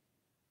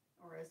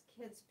 or as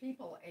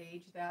people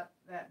age, that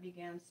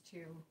begins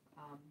to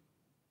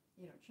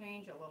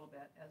change a little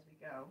bit as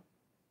we go.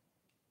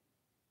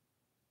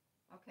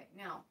 Okay,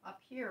 now up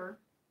here,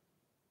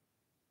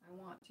 I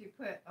want to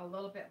put a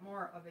little bit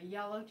more of a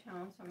yellow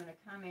tone, so I'm going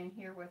to come in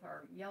here with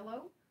our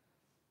yellow.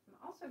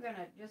 I'm also going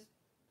to just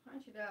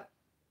punch it up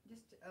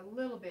just a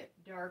little bit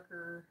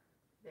darker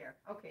there.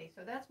 Okay,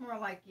 so that's more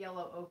like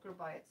yellow ochre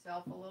by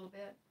itself a little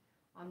bit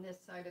on this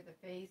side of the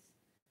face.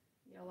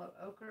 Yellow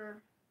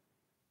ochre.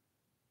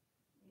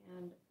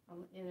 and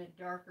in a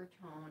darker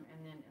tone,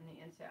 and then in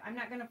the inside. I'm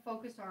not going to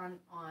focus on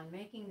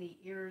making the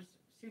ears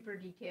super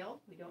detailed.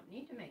 We don't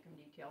need to make them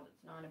detailed.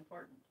 It's not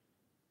important.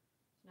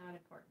 It's not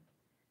important.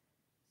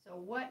 So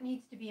what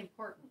needs to be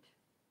important?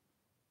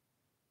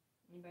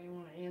 Anybody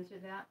want to answer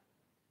that?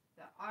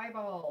 The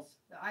eyeballs.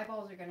 The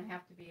eyeballs are going to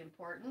have to be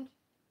important.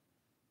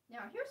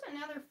 Now here's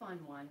another fun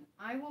one.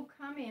 I will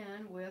come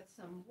in with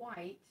some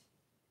white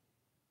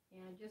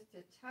and just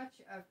a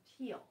touch of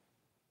teal,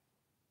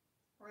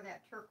 or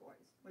that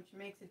turquoise, which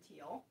makes a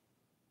teal.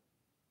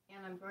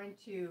 And I'm going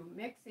to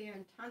mix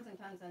in tons and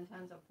tons and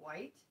tons of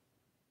white.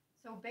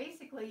 So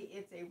basically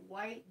it's a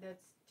white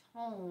that's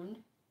toned.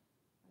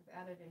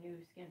 I've added a new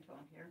skin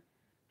tone here.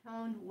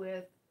 Toned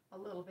with a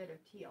little bit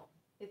of teal.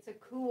 It's a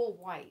cool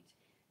white.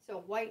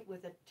 So white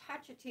with a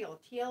touch of teal.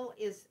 Teal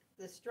is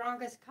the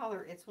strongest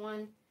color. It's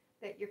one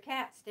that your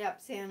cat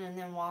steps in and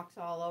then walks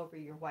all over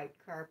your white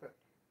carpet.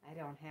 I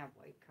don't have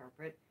white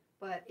carpet,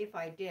 but if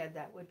I did,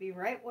 that would be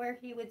right where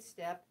he would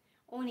step.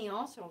 Oh, and he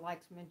also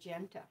likes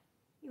magenta.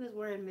 He was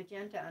wearing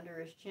magenta under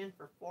his chin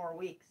for 4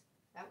 weeks.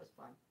 That was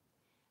fun.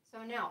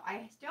 So now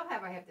I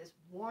have this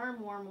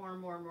warm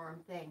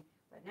thing,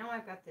 but now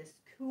I've got this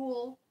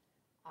cool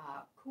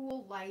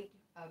light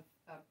of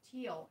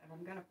teal, and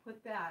I'm going to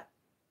put that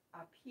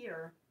up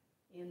here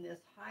in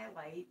this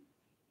highlight,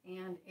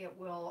 and it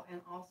will,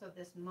 and also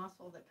this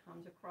muscle that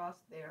comes across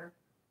there,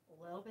 a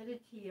little bit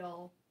of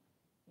teal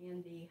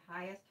in the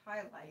highest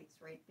highlights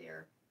right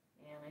there,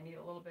 and I need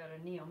a little bit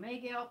of Neo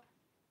Meghelp,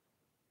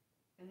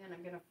 and then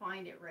I'm going to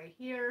find it right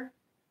here.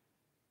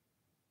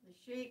 The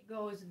shape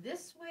goes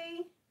this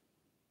way,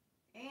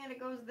 and it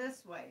goes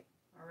this way.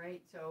 All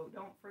right, so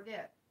don't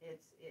forget,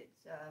 it's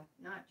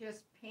not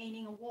just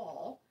painting a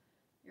wall.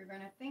 You're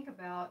going to think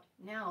about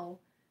now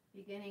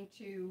beginning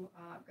to,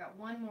 I've got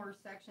one more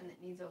section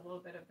that needs a little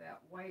bit of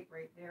that white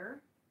right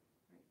there,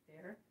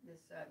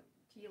 this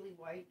tealy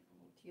white, a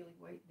little tealy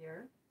white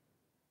there.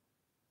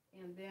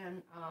 And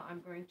then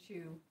I'm going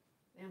to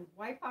then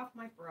wipe off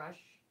my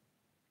brush,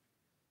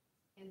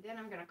 and then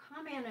I'm going to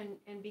come in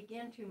and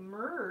begin to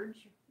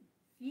merge,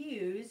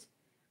 fuse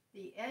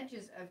the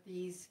edges of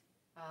these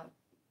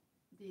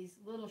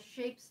little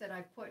shapes that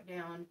I've put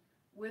down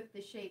with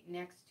the shape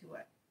next to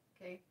it.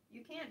 Okay,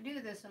 you can't do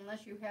this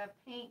unless you have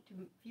paint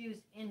to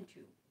fuse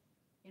into.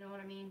 You know what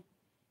I mean?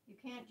 You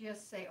can't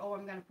just say, oh,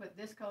 I'm going to put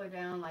this color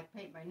down, like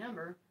paint by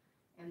number,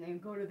 and then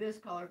go to this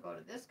color, go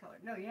to this color.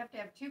 No, you have to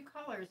have two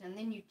colors, and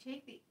then you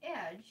take the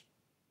edge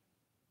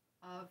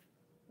of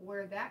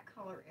where that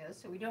color is,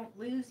 so we don't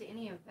lose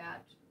any of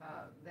that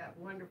that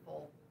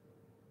wonderful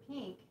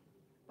pink,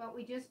 but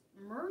we just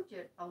merge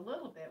it a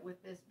little bit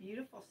with this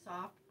beautiful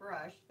soft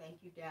brush.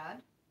 Thank you,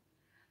 Dad.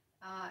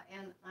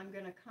 And I'm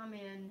going to come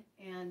in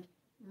and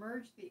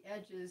merge the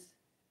edges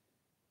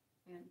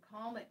and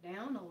calm it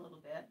down a little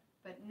bit,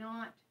 but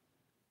not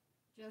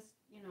just,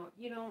 you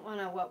don't want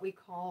to, what we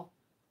call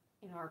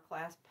in our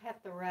class,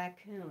 pet the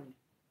raccoon.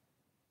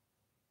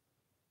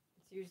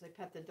 It's usually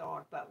pet the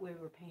dog, but we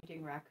were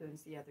painting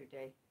raccoons the other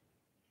day.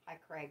 Hi,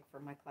 Craig,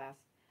 from my class.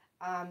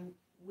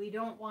 We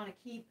don't want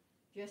to keep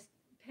just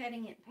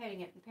petting it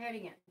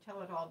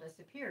until it all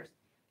disappears.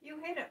 If you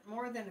hit it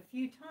more than a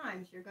few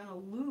times, you're going to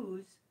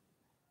lose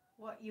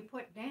what you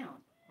put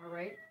down, all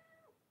right?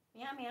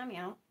 Meow, meow,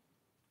 meow.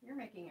 You're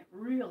making it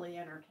really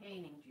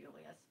entertaining,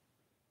 Julius.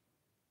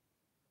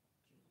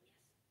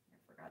 I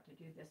forgot to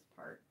do this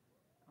part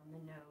on the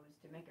nose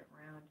to make it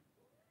round.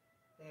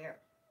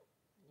 There.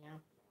 Yeah.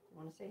 You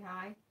want to say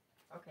hi?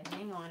 Okay,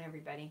 hang on,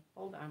 everybody.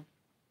 Hold on.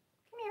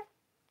 Come here.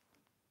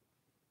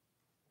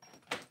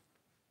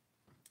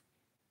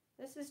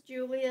 This is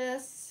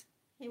Julius.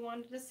 He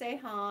wanted to say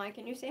hi.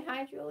 Can you say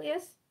hi,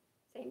 Julius?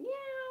 Say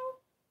meow.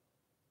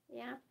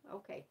 Yeah?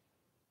 Okay.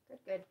 Good,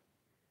 good.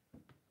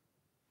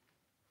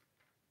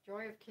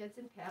 Joy of kids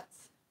and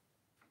pets.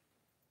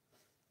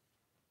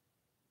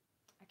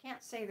 I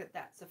can't say that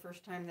that's the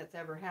first time that's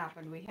ever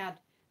happened. We had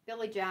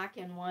Billy Jack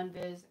in one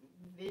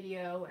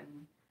video,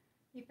 and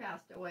he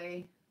passed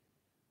away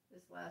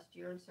this last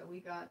year, and so we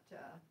got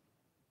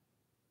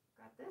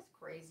this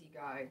crazy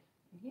guy.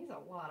 He's a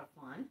lot of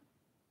fun.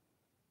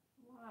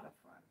 A lot of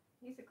fun.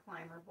 He's a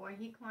climber. Boy,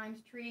 he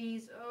climbs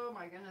trees. Oh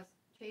my goodness.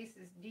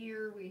 Chases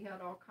deer. We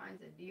had all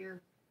kinds of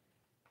deer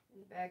in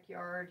the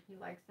backyard. He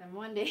likes them.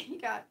 One day he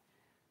got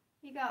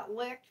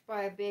licked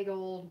by a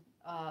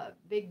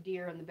big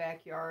deer in the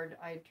backyard.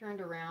 I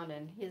turned around,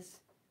 and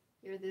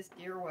here this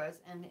deer was,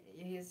 and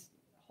his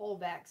whole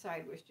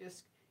backside was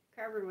just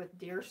covered with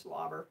deer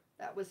slobber.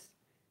 That was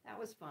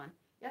fun.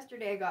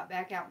 Yesterday I got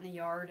back out in the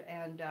yard,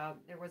 and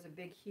there was a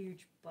big,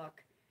 huge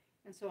buck.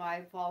 And so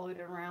I followed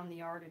it around the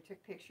yard and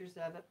took pictures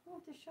of it.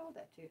 I'll just show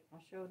that to you.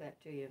 I'll show that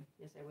to you.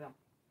 Yes, I will.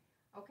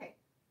 Okay.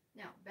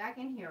 Now, back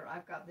in here,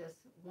 I've got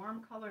this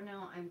warm color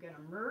now. I'm going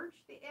to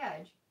merge the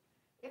edge.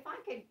 If I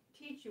could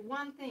teach you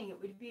one thing, it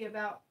would be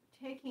about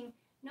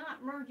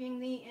not merging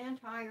the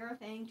entire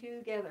thing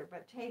together,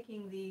 but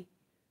taking the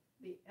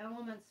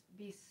elements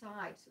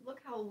besides.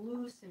 Look how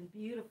loose and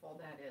beautiful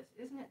that is.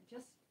 Isn't it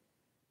just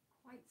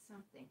quite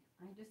something?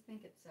 I just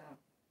think it's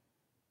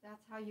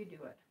That's how you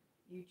do it.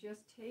 You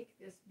just take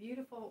this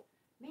beautiful,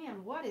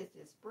 man, what is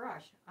this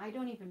brush? I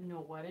don't even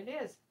know what it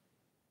is.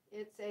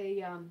 It's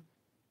a,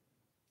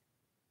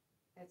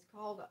 it's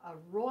called a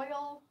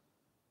Royal,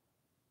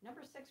 #6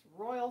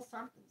 Royal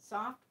something,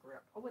 soft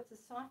grip. Oh, it's a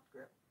soft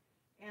grip.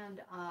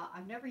 And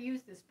I've never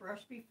used this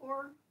brush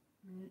before.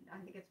 I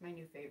think it's my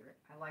new favorite.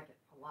 I like it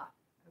a lot.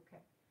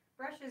 Okay.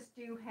 Brushes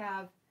do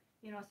have,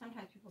 you know,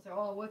 sometimes people say,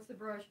 oh, what's the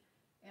brush?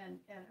 And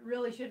it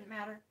really shouldn't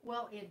matter.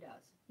 Well, it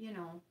does. You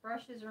know,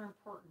 brushes are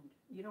important.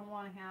 You don't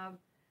want to have,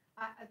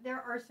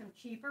 there are some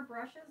cheaper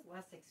brushes,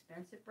 less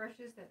expensive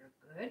brushes that are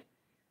good.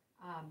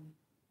 Um,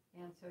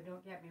 and so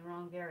don't get me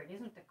wrong there. It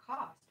isn't the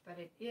cost, but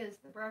it is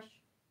the brush.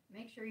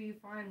 Make sure you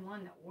find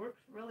one that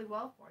works really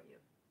well for you.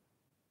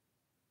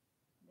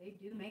 They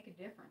do make a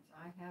difference,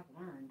 I have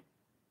learned.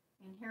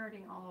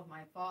 Inheriting all of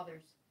my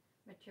father's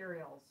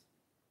materials.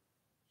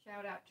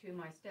 Shout out to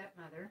my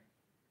stepmother,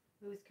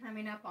 who's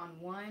coming up on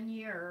 1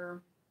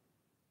 year.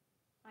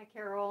 Hi,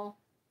 Carol.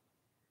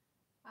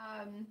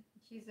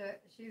 She's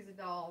a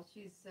doll.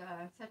 She's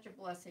such a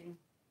blessing,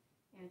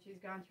 and she's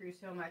gone through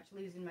so much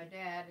losing my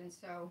dad. And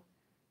so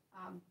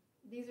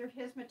these are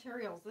his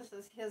materials. This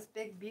is his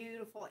big,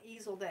 beautiful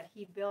easel that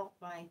he built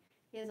by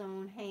his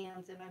own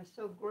hands, and I'm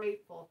so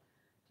grateful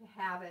to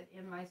have it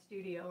in my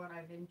studio, and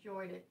I've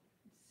enjoyed it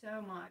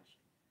so much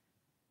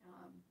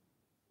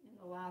in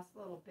the last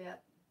little bit.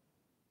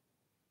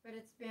 But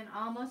it's been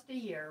almost a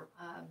year.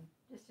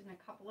 Just in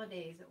a couple of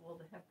days, it will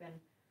have been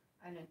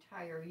an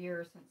entire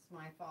year since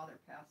my father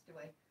passed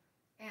away.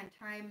 And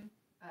time,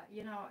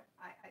 you know,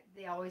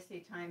 they always say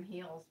time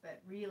heals,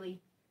 but really,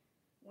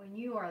 when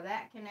you are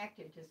that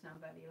connected to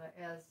somebody,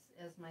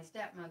 as my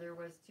stepmother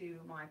was to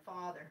my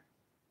father,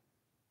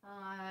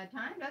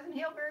 time doesn't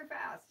heal very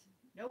fast.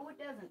 No, it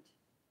doesn't.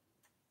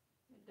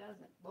 It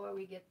doesn't. Boy,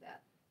 we get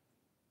that.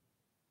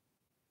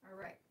 All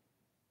right.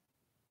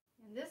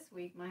 And this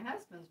week, my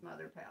husband's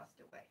mother passed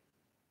away.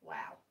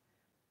 Wow.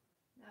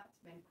 That's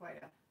been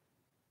quite a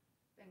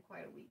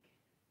week.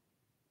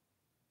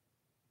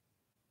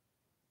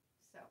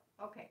 So,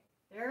 okay.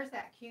 There's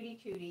that cutie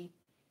tootie.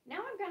 Now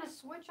I'm going to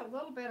switch a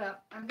little bit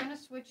up. I'm going to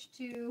switch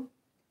to,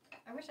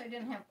 I wish I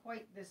didn't have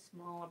quite this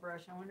small a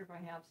brush. I wonder if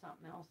I have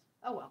something else.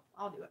 Oh, well,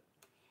 I'll do it.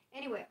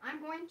 Anyway, I'm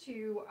going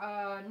to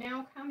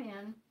now come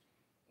in,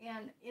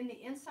 and in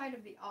the inside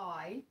of the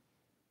eye,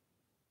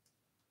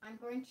 I'm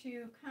going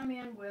to come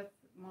in with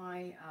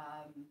my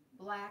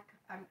black,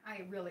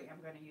 I really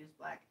am going to use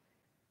black,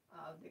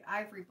 the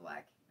ivory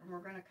black, and we're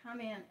going to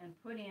come in and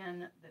put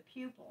in the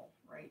pupil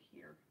right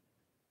here.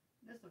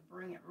 This will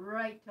bring it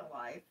right to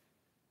life.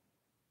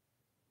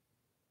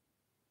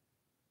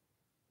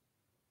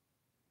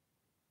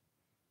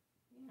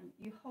 And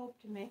you hope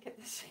to make it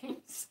the same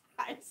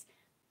size.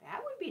 That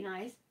would be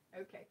nice.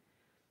 Okay.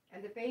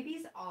 And the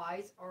baby's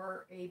eyes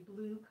are a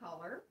blue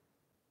color.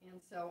 And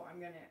so I'm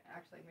going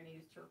to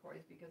use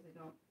turquoise because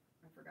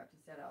I forgot to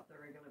set out the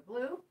regular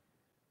blue.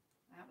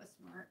 That was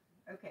smart.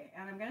 Okay,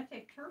 and I'm going to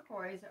take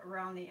turquoise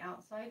around the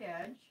outside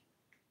edge.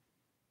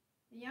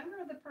 The younger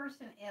the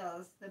person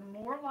is, the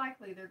more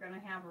likely they're going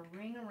to have a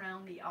ring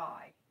around the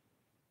eye.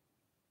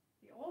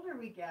 The older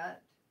we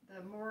get,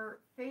 the more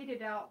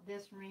faded out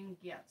this ring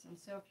gets. And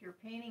so if you're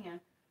painting a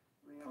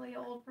really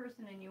old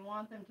person and you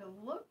want them to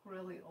look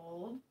really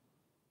old,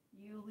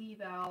 you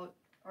leave out,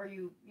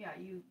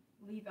 you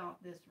leave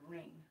out this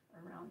ring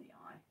around the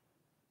eye,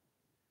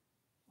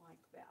 like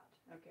that.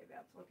 Okay,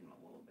 that's looking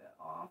a little bit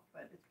off,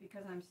 but it's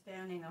because I'm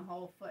standing a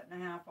whole 1.5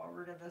 feet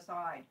over to the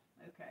side.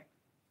 Okay,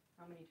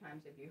 how many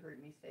times have you heard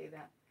me say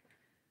that?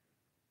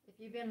 If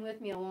you've been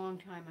with me a long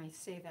time, I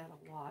say that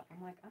a lot.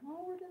 I'm like, I'm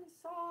over to the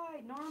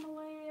side.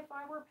 Normally, if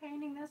I were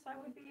painting this, I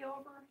would be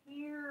over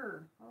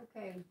here.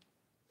 Okay,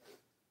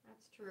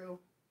 that's true.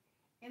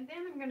 And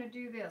then I'm going to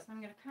do this.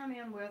 I'm going to come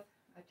in with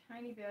a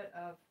tiny bit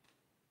of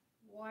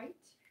white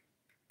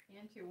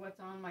into what's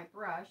on my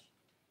brush,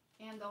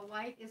 and the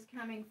light is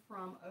coming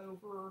from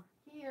over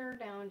here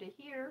down to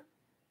here,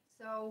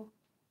 so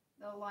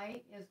the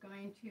light is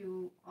going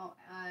to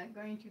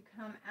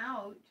come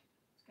out.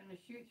 It's going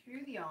to shoot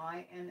through the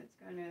eye, and it's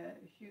going to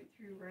shoot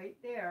through right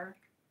there.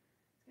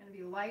 It's going to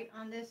be light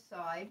on this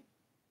side.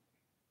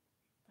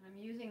 I'm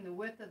using the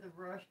width of the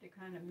brush to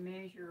kind of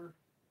measure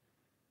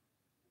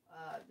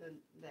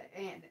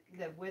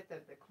the width of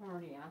the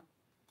cornea,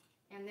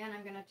 and then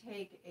I'm going to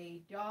take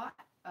a dot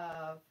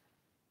of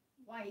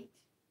white.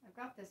 I've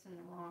got this in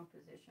the wrong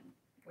position.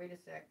 Wait a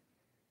sec.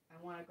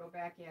 I want to go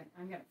back in.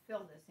 I'm going to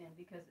fill this in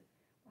because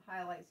the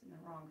highlight's in the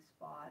wrong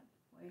spot.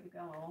 Way to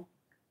go.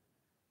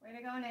 Way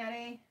to go,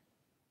 Nettie.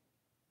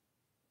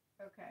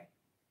 Okay.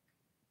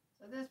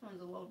 So this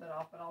one's a little bit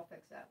off, but I'll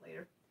fix that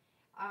later.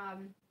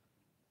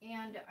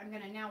 And I'm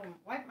going to now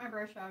wipe my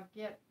brush off,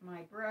 get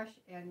my brush,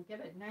 and get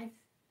a nice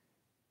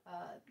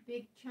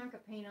big chunk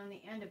of paint on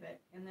the end of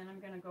it. And then I'm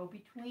going to go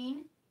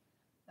between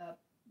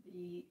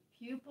the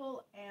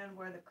pupil and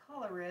where the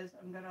color is.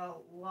 I'm going to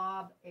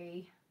lob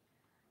a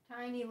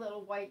tiny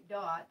little white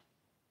dot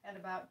at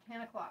about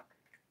 10 o'clock.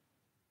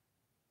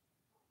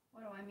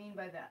 What do I mean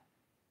by that?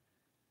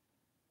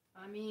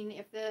 I mean,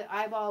 if the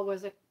eyeball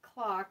was a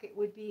clock, it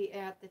would be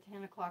at the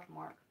 10 o'clock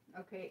mark.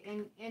 Okay,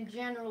 and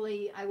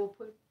generally I will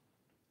put,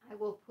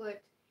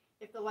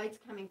 if the light's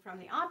coming from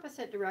the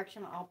opposite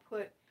direction, I'll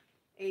put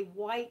a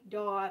white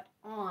dot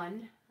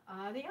on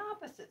the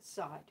opposite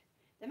side.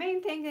 The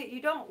main thing that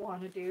you don't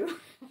want to do,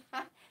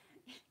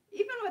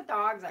 even with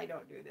dogs, I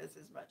don't do this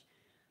as much.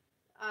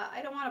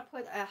 I don't want to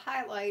put a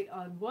highlight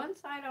on one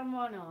side on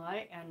one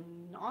eye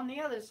and on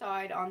the other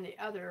side on the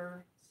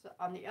other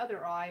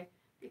eye,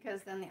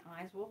 because then the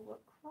eyes will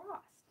look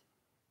crossed.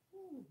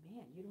 Oh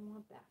man, you don't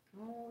want that.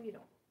 No, you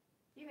don't.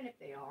 Even if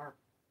they are,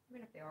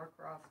 even if they are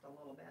crossed a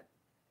little bit.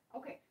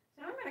 Okay,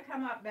 so I'm going to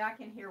come up back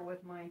in here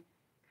with my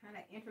kind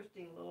of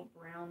interesting little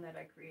brown that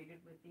I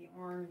created with the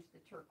orange, the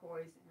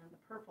turquoise, and the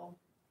purple.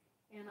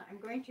 And I'm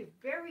going to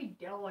very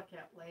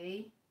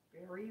delicately,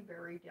 very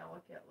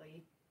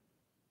delicately,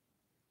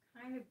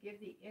 kind of give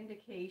the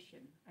indication.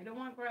 I don't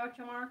want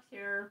groucho marks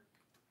here.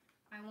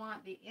 I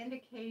want the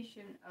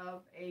indication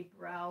of a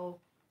brow,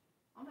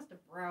 almost a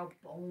brow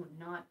bone,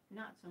 not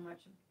so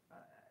much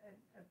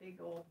a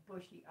big old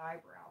bushy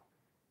eyebrow.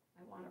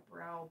 I want a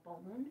brow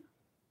bone,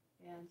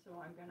 and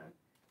so I'm going to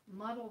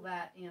muddle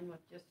that in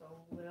with just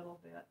a little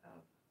bit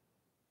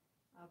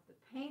of the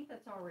paint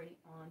that's already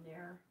on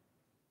there.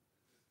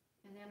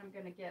 And then I'm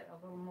going to get a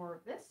little more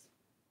of this,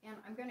 and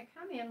I'm going to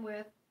come in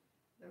with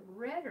the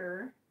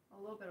redder,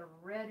 a little bit of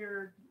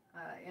redder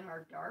in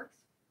our darks.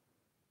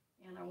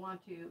 And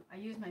I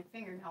use my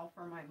fingernail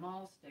for my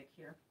maul stick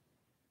here.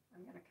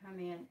 I'm going to come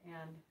in,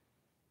 and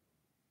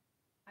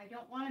I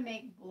don't want to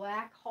make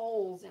black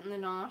holes in the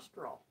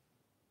nostril.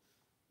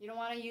 You don't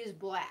want to use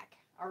black.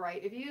 All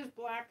right, if you use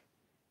black,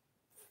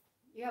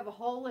 you have a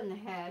hole in the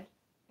head,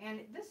 and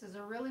this is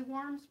a really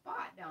warm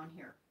spot down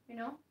here, you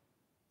know?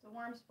 It's a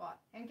warm spot.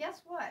 And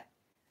guess what?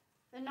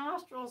 The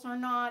nostrils are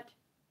not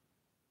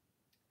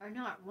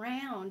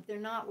round. They're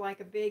not like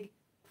a big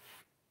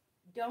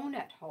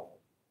donut hole.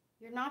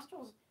 Your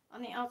nostrils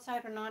on the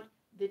outside are not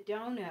the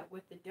donut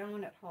with the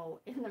donut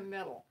hole in the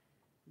middle.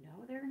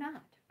 No, they're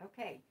not.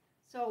 Okay,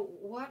 so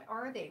what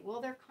are they?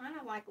 Well, they're kind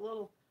of like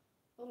little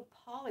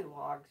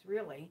pollywogs,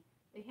 really.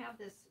 They have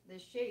this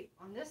shape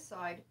on this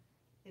side.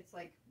 It's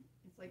like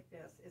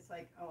this. It's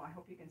like, oh, I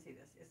hope you can see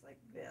this. It's like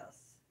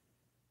this.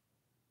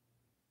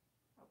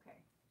 Okay,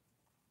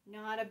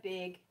 not a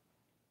big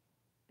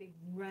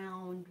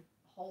round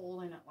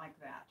hole in it like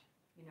that,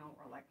 you know,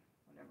 or like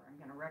whatever. I'm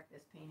going to wreck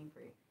this painting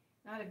for you.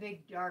 Not a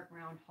big dark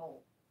round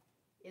hole.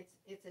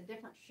 It's a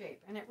different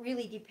shape, and it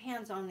really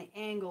depends on the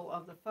angle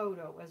of the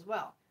photo as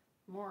well.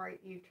 The more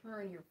you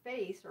turn your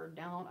face or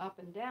down, up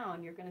and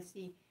down, you're going to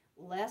see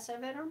less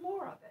of it or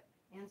more of it.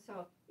 And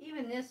so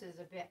even this is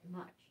a bit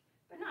much,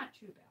 but not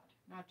too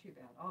bad, not too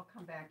bad. I'll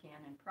come back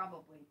in and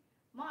probably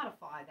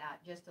modify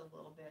that just a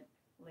little bit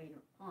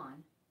later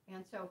on.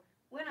 And so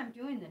when I'm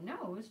doing the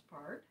nose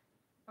part,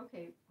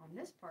 okay, on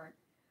this part,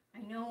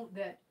 I know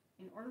that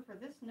in order for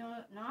this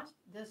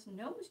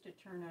nose to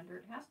turn under,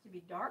 it has to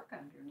be dark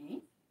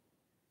underneath.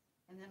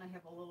 And then I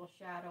have a little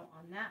shadow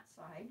on that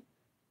side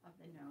of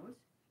the nose.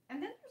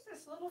 And then there's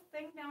this little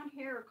thing down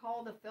here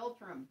called a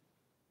philtrum.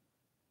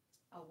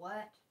 A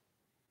what?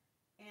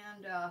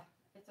 And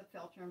it's a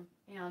philtrum,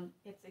 and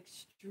it's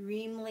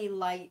extremely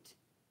light.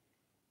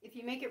 If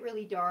you make it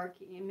really dark,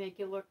 you make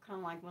it look kind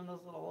of like one of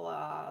those little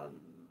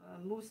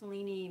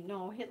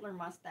Hitler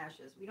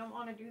mustaches. We don't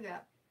want to do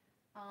that.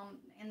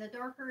 And the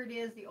darker it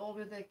is, the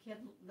older the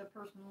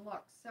person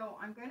looks. So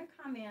I'm going to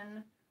come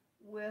in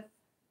with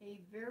I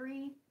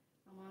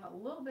want a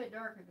little bit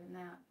darker than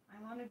that. I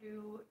want to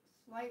do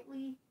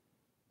slightly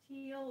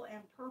teal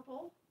and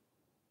purple,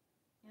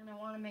 and I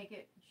want to make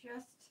it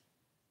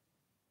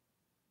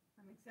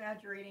I'm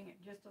exaggerating it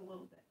just a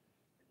little bit.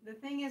 The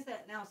thing is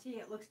that now, see,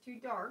 it looks too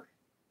dark,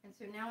 and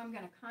so now I'm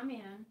going to come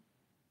in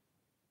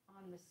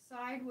on the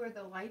side where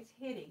the light's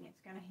hitting.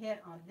 It's going to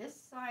hit on this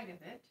side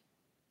of it,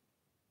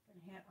 going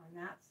to hit on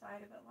that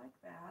side of it like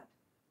that,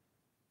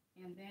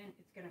 and then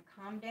it's going to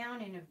come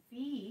down in a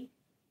V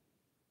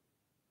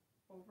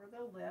over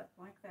the lip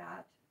like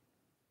that.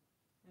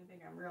 I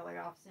think I'm really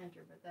off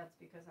center, but that's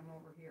because I'm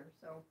over here.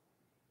 So,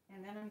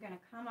 and then I'm going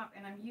to come up,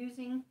 and I'm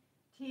using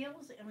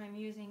teals and I'm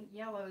using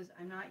yellows.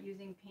 I'm not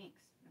using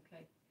pinks.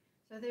 Okay,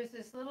 so there's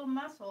this little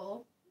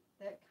muscle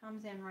that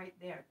comes in right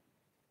there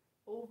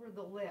over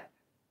the lip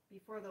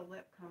before the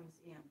lip comes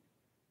in.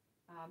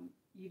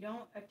 You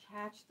don't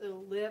attach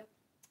the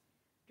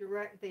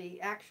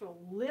actual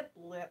lip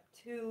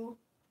to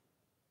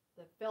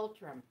the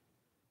philtrum.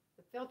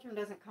 The philtrum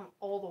doesn't come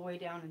all the way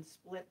down and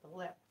split the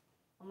lip,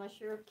 unless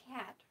you're a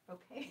cat,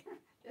 okay?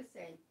 Just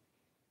saying.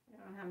 I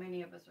don't know how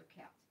many of us are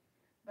cats.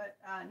 But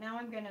now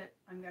I'm gonna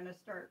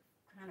start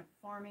kind of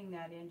farming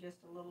that in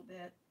just a little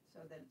bit so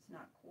that it's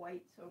not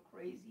quite so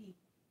crazy,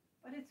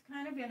 but it's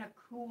kind of in a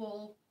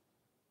cool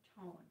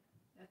tone.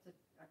 That's a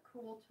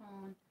cool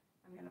tone.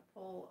 I'm gonna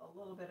pull a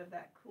little bit of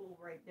that cool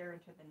right there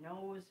into the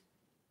nose,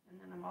 and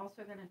then I'm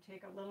also gonna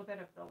take a little bit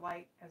of the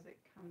light as it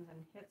comes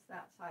and hits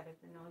that side of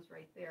the nose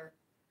right there.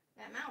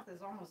 That mouth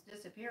is almost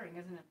disappearing,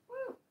 isn't it?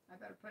 Woo! I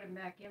better put him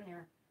back in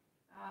there.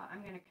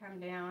 I'm going to come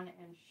down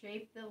and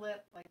shape the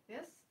lip like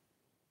this,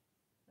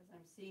 because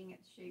I'm seeing it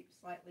shaped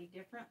slightly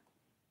different.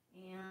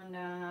 And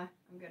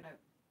I'm going to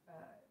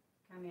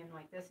come in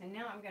like this. And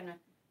now I'm going to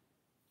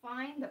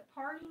find the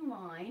parting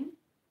line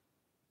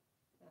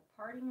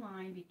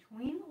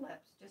between the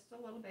lips just a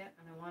little bit.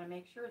 And I want to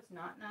make sure it's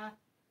not in a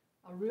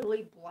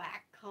really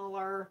black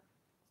color.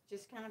 It's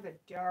just kind of a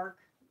dark,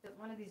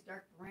 one of these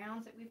dark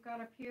browns that we've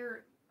got up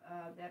here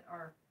that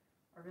are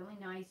really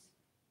nice.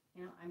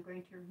 You know, I'm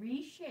going to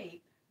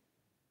reshape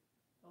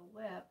the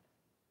lip.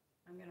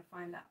 I'm going to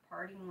find that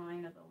parting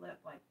line of the lip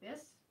like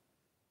this.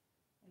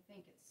 I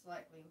think it's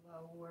slightly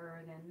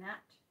lower than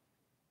that.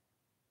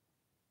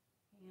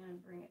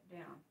 And bring it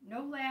down.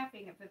 No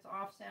laughing if it's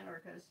off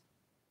center, because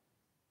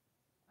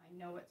I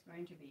know it's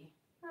going to be.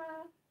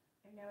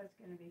 I know it's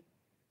going to be.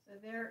 So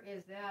there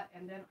is that,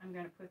 and then I'm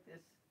going to put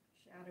this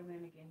shadow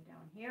in again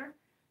down here.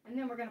 And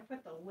then we're going to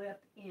put the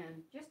lip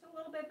in just a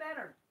little bit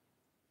better.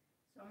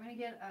 So I'm going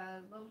to get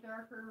a little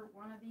darker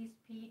one of these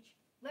peach.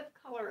 Lip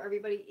color,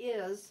 everybody,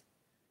 is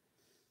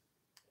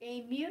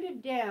a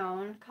muted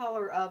down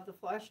color of the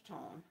flesh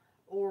tone,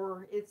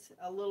 or it's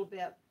a little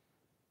bit,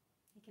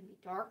 it can be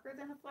darker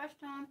than a flesh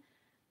tone,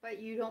 but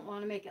you don't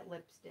want to make it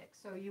lipstick.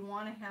 So you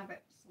want to have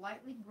it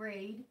slightly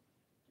grayed,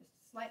 just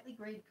slightly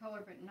grayed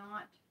color, but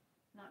not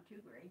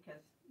too gray,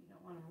 because you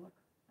don't want them to look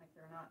like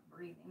they're not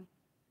breathing.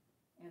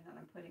 And then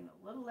I'm putting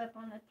a little lip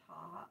on the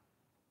top.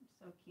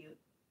 So cute.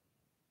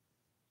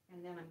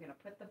 And then I'm going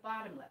to put the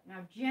bottom lip.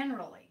 Now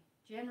generally,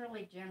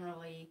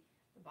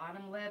 the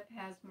bottom lip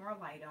has more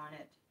light on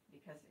it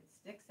because it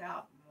sticks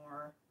out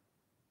more,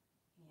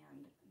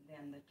 and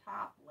then the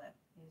top lip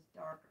is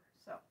darker.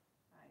 So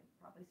I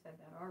probably said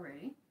that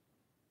already.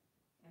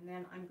 And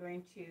then I'm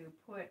going to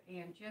put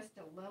in just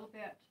a little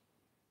bit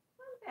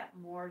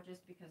more,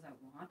 just because I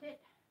want it.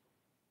 If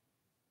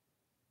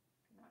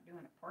you're not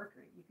doing a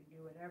portrait, you can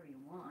do whatever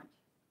you want.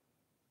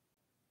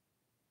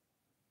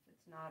 If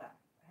it's not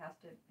have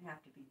to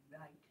be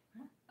right.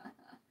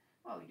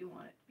 Well, we do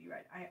want it to be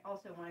right. I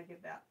also want to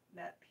give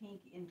that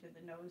pink into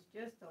the nose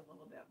just a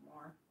little bit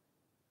more.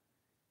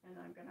 And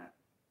I'm going to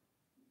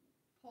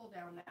pull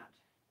down that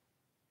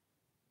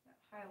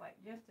highlight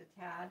just a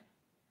tad.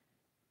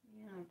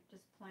 You know,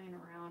 just playing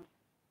around.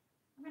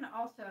 I'm going to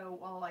also,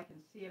 while I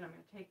can see it, I'm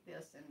going to take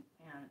this and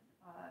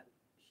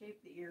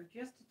shape the ear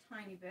just a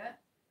tiny bit.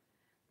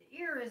 The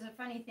ear is a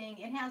funny thing.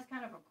 It has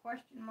kind of a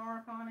question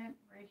mark on it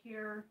right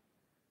here.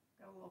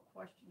 Got a little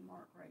question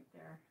mark right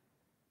there.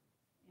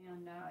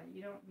 And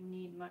you don't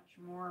need much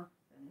more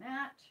than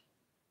that.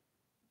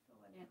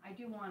 Fill it in. I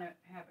do want to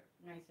have it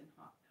nice and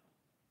hot though.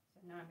 So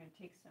now I'm going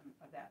to take some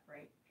of that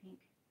bright pink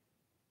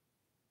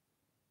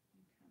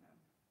and kind of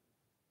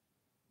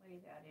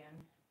lay that in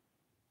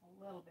a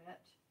little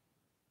bit.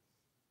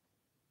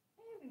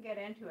 And you can get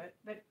into it,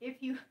 but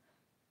if you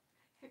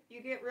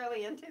get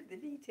really into the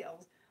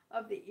details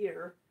of the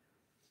ear,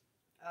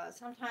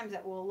 sometimes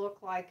it will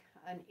look like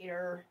an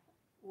ear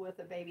with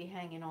a baby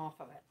hanging off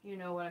of it. You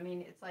know what I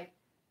mean? It's like,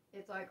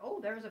 oh,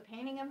 there's a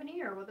painting of an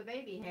ear with a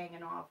baby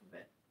hanging off of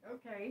it.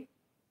 Okay.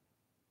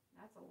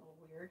 That's a little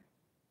weird.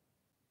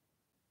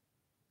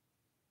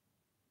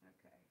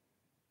 Okay.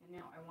 And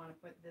now I want to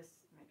put this,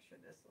 make sure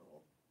this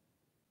little,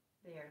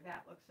 there,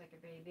 that looks like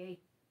a baby.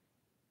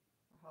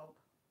 I hope.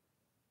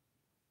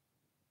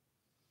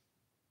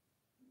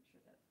 Make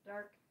sure that's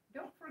dark.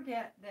 Don't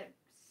forget that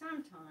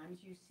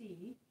sometimes you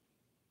see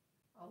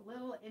a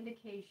little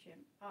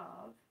indication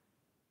of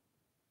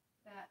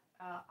that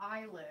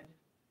eyelid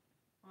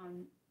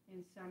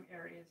in some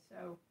areas.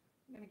 So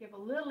I'm going to give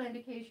a little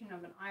indication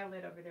of an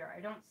eyelid over there.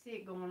 I don't see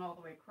it going all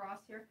the way across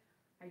here.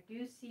 I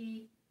do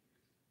see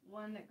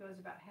one that goes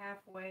about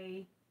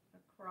halfway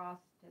across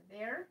to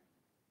there,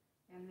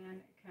 and then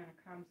it kind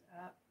of comes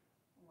up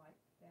like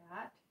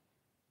that.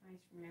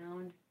 Nice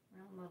round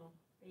little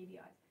baby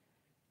eyes.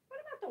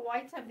 What about the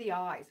whites of the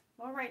eyes?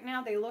 Well, right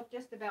now they look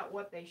just about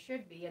what they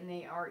should be, and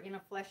they are in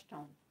a flesh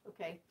tone.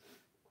 Okay.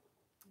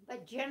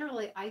 But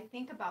generally, I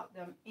think about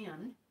them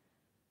in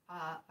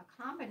a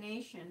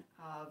combination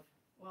of,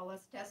 well,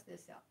 let's test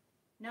this out.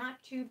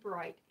 Not too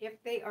bright.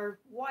 If they are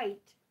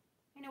white,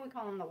 I know we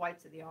call them the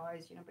whites of the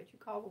eyes, you know, but you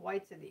call the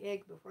whites of the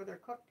egg before they're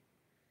cooked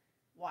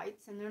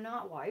whites, and they're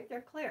not white,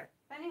 they're clear.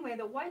 But anyway,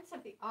 the whites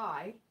of the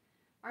eye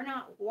are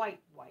not white.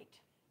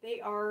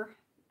 They are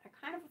a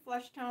kind of a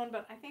flesh tone,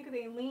 but I think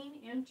they lean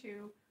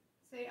into,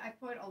 say I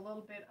put a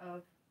little bit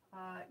of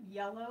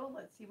yellow.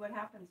 Let's see what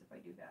happens if I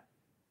do that.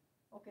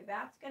 Okay,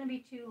 that's going to be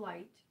too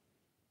light.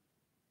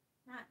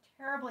 Not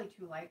terribly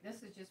too light.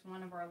 This is just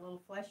one of our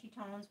little fleshy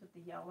tones with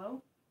the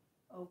yellow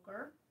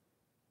ochre.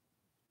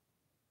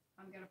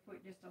 I'm going to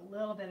put just a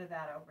little bit of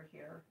that over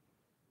here.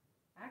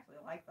 I actually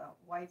like the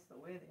whites the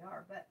way they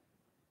are, but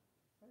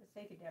for the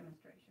sake of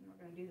demonstration, we're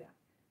going to do that.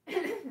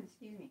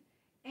 Excuse me.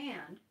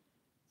 And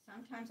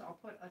sometimes I'll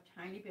put a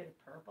tiny bit of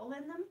purple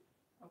in them.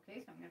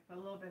 Okay, so I'm going to put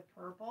a little bit of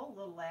purple, a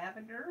little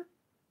lavender.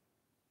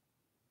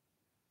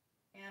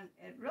 And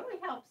it really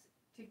helps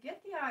to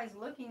get the eyes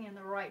looking in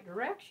the right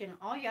direction.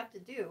 All you have to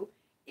do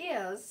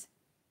is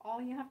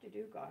all you have to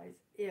do, guys,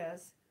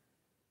 is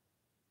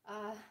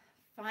uh,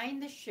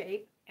 find the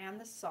shape and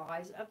the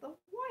size of the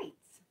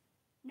whites.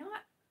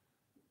 Not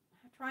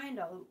trying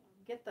to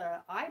get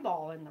the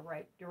eyeball in the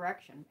right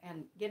direction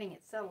and getting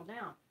it settled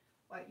down,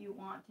 but you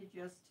want to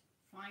just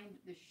find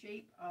the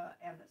shape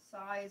and the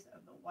size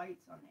of the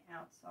whites on the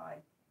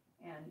outside,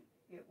 and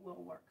it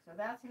will work. So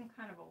that's in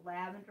kind of a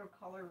lavender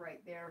color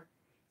right there.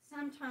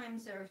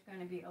 Sometimes there's going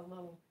to be a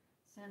little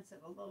sense of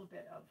a little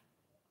bit of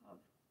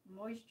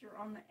moisture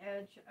on the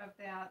edge of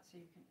that, so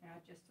you can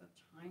add just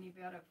a tiny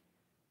bit of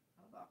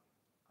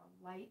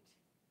a light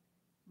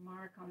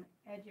mark on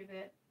the edge of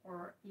it,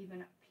 or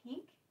even a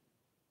pink.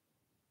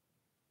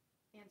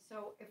 And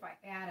so if I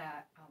add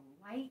a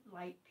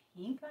light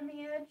pink on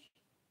the edge,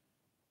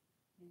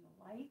 in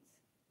the lights,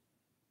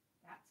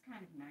 that's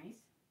kind of nice.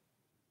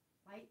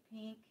 Light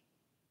pink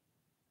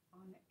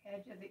on the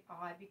edge of the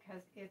eye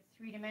because it's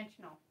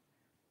three-dimensional.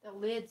 The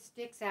lid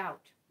sticks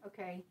out,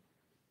 okay?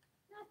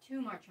 Not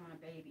too much on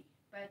a baby,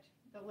 but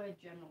the lid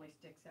generally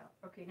sticks out.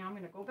 Okay, now I'm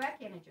going to go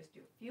back in and just do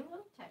a few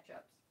little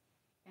touch-ups,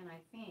 and I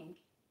think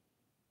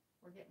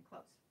we're getting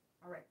close.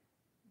 All right,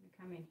 I'm going to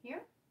come in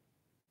here.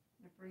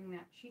 I'm going to bring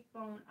that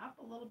cheekbone up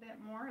a little bit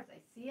more as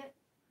I see it.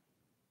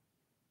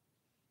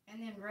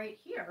 And then right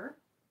here,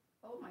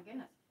 oh my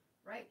goodness,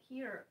 right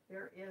here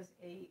there is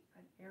an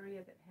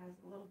area that has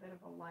a little bit of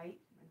a light.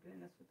 I'm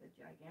doing this with a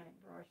gigantic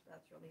brush.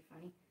 That's really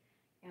funny.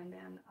 And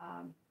then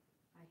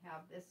I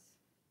have this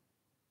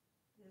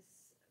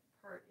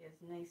part is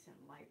nice and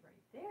light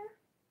right there.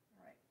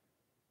 All right.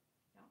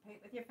 Don't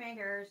paint with your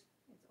fingers.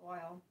 It's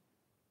oil.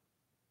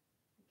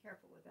 Be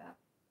careful with that.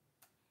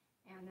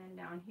 And then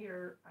down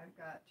here I've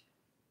got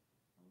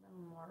a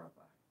little more of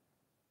a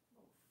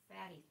little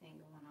fatty thing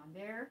going on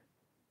there.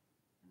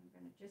 And I'm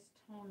going to just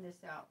tone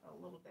this out a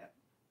little bit.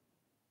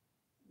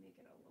 Make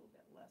it a little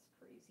bit less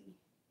crazy.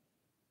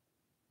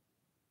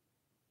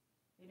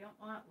 I don't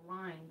want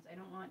lines. I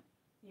don't want,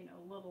 you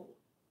know, little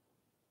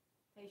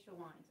facial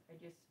lines. I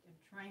just am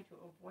trying to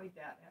avoid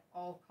that at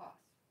all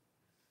costs.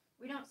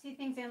 We don't see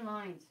things in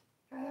lines.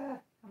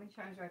 How many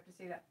times do I have to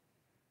say that?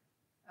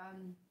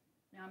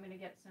 Now I'm going to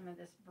get some of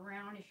this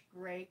brownish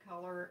gray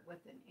color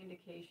with an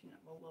indication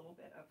of a little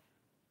bit of,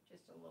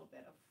 just a little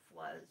bit of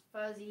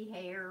fuzzy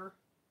hair.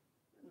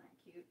 Isn't that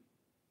cute?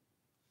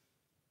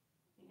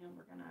 And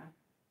we're going to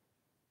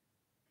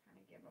kind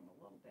of give them a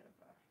little bit of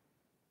a,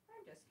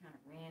 I'm just kind of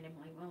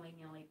randomly,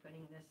 willy-nilly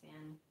putting this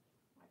in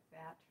like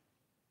that.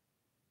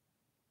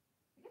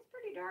 It gets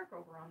pretty dark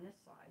over on this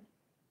side.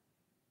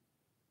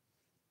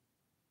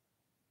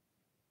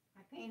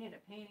 I painted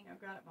a painting,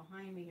 I've got it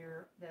behind me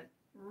here, that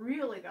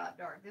really got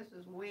dark. This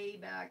was way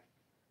back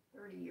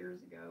 30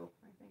 years ago.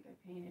 I think I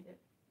painted it,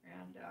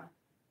 and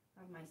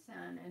of my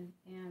son, and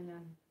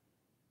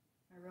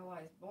I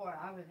realized, boy,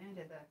 I was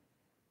into the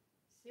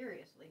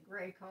seriously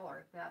gray color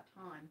at that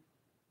time.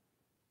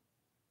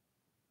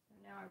 So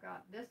now I've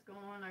got this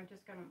going. I've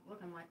just got him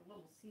looking like a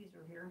little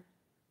Caesar here.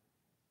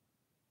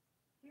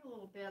 A few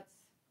little bits,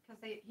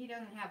 because he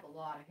doesn't have a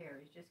lot of hair.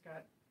 He's just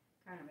got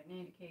kind of an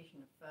indication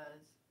of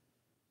fuzz.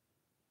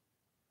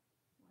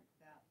 Like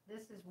that.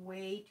 This is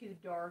way too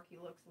dark. He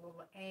looks a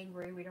little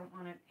angry. We don't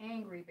want an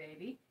angry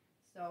baby.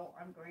 So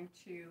I'm going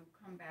to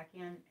come back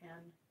in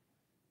and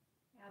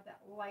add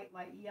that light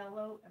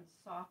yellow and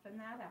soften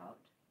that out.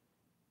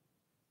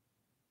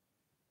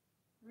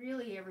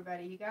 Really,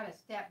 everybody, you got to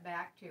step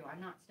back too. I'm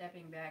not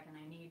stepping back, and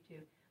I need to.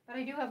 But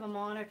I do have a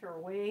monitor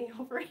way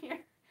over here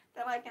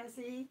that I can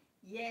see.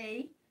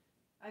 Yay.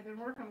 I've been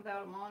working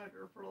without a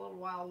monitor for a little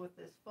while with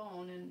this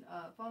phone and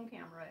phone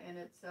camera, and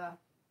it's a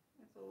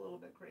little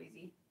bit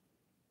crazy.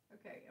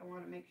 Okay, I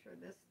want to make sure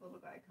this little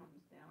guy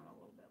comes down a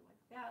little bit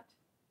like that.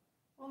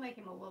 We'll make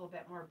him a little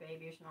bit more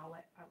babyish, and I'll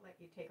let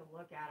you take a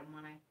look at him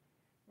when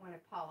I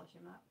polish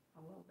him up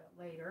a little bit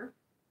later.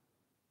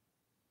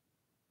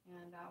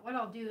 And what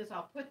I'll do is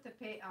I'll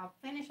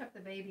finish up the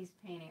baby's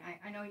painting.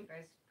 I know you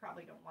guys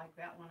probably don't like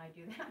that when I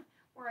do that,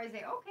 where I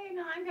say, okay,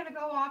 now I'm going to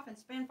go off and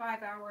spend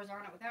 5 hours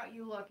on it without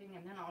you looking,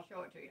 and then I'll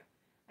show it to you.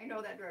 I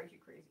know that drives you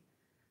crazy.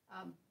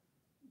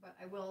 But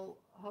I will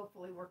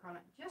hopefully work on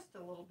it just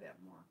a little bit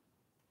more.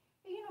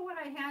 Hey, you know what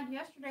I had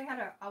yesterday? I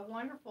had a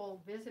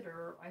wonderful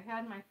visitor. I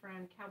had my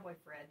friend Cowboy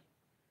Fred.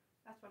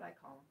 That's what I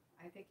call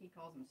him. I think he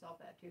calls himself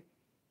that too.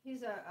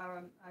 He's a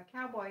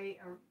cowboy,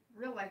 a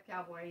real-life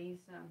cowboy. He's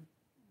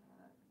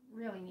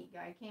really neat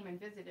guy. Came and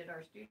visited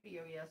our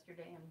studio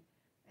yesterday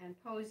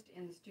and posed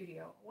in the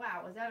studio.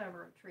 Wow, was that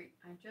ever a treat.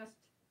 I just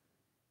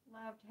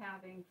loved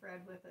having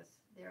Fred with us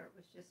there. It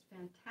was just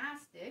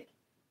fantastic.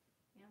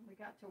 And we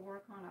got to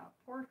work on a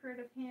portrait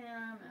of him,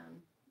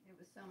 and it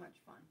was so much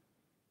fun.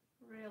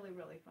 Really,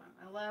 really fun.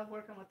 I love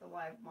working with a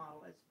live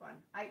model. It's fun.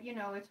 You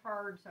know, it's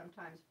hard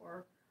sometimes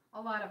for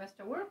a lot of us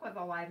to work with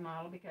a live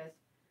model, because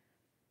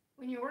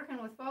when you're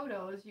working with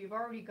photos, you've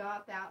already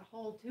got that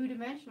whole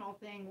two-dimensional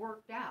thing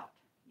worked out,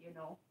 you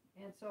know.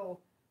 And so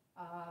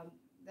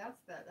that's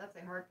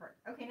the hard part.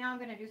 Okay, now I'm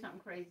going to do something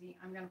crazy.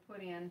 I'm going to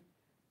put in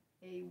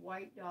a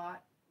white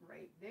dot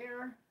right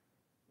there.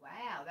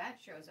 Wow, that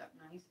shows up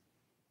nice.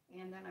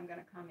 And then I'm going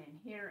to come in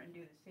here and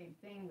do the same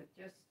thing with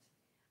just,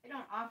 I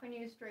don't often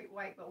use straight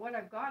white, but what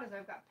I've got is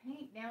I've got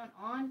paint down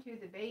onto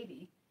the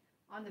baby,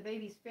 on the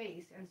baby's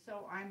face. And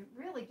so I'm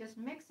really just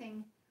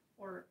mixing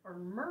or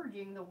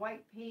merging the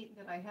white paint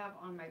that I have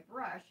on my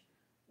brush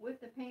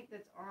with the paint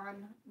that's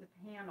on the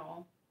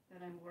panel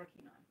that I'm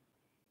working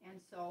on.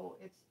 And so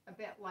it's a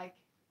bit like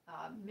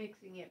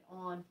mixing it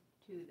on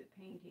to the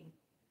painting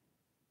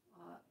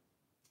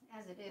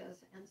as it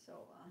is. And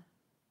so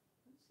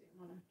let's see, I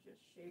want to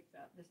just shape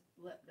that. This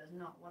lip does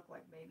not look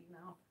like baby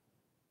mouth.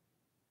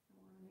 I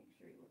want to make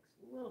sure he looks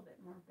a little bit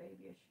more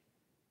babyish.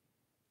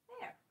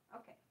 There,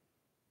 okay.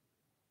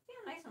 See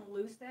how nice and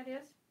loose that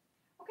is?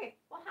 Okay,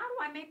 well, how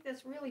do I make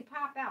this really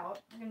pop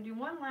out? I'm going to do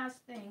one last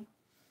thing.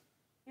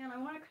 And I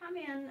want to come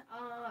in,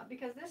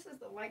 because this is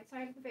the light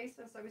side of the face,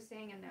 as I was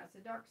saying, and that's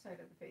the dark side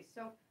of the face.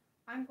 So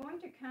I'm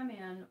going to come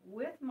in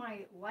with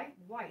my light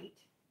white,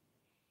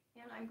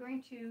 and I'm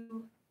going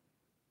to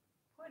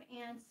put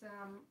in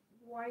some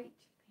white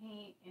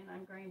paint, and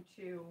I'm going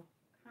to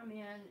come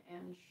in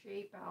and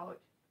shape out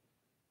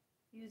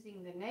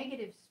using the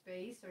negative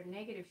space or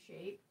negative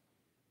shape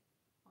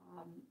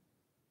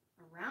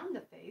around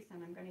the face,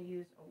 and I'm going to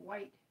use a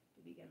white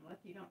to begin with.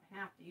 You don't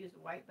have to use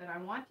a white, but I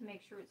want to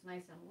make sure it's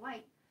nice and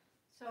light.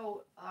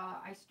 So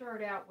I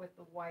start out with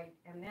the white,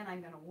 and then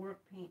I'm going to work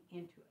paint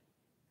into it.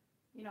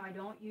 You know, I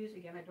don't use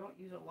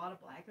a lot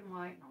of black and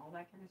white and all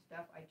that kind of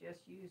stuff. I just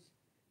use,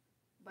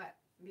 but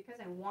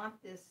because I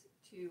want this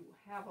to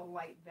have a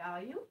light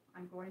value,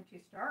 I'm going to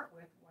start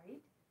with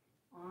white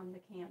on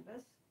the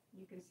canvas.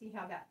 You can see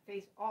how that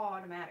face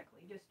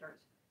automatically just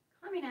starts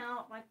coming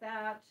out like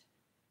that.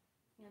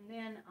 And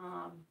then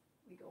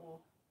we go,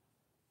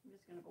 I'm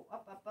just going to go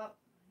up, up, up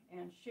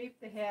and shape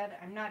the head.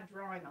 I'm not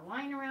drawing a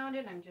line around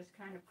it. I'm just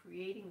kind of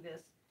creating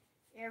this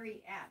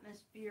airy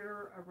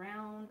atmosphere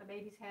around the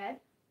baby's head.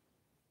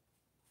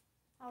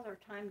 How's our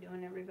time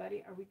doing,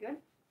 everybody? Are we good?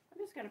 I'm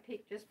just going to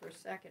peek just for a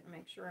second and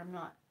make sure I'm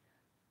not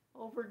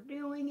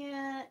overdoing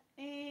it.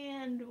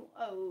 And,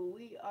 oh,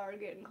 we are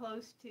getting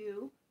close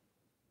to,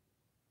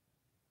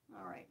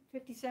 all right,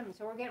 57.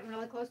 So we're getting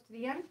really close to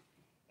the end.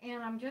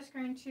 And I'm just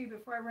going to,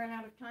 before I run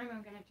out of time,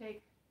 I'm going to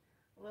take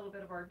a little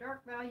bit of our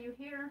dark value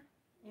here,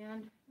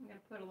 and I'm going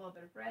to put a little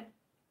bit of red.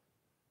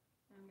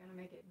 I'm going to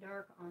make it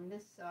dark on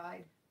this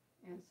side,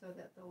 and so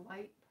that the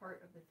light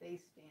part of the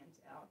face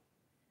stands out.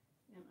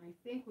 And I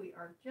think we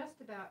are just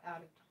about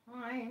out of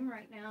time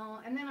right now.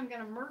 And then I'm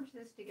going to merge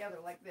this together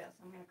like this.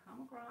 I'm going to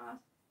come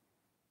across,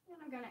 and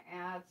I'm going to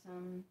add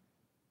some,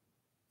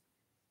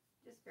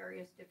 just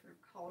various different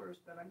colors,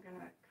 but I'm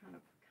going to kind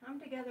of come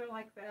together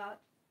like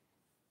that.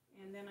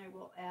 And then I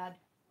will add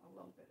a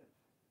little bit of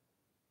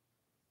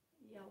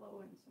yellow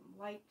and some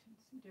light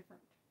and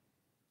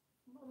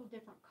some little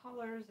different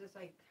colors as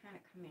I kind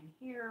of come in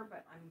here.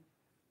 But I'm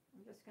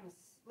just going to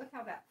look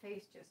how that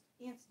face just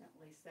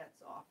instantly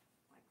sets off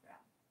like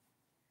that.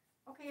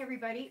 Okay,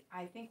 everybody,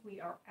 I think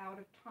we are out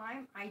of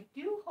time. I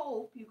do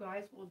hope you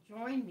guys will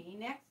join me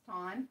next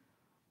time.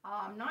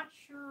 I'm not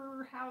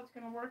sure how it's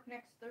going to work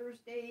next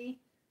Thursday,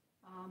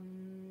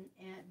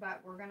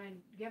 but we're going to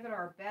give it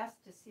our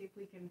best to see if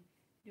we can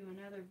do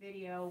another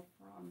video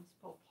from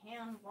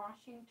Spokane,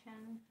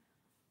 Washington.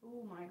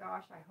 Oh my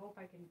gosh, I hope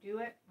I can do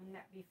it. Wouldn't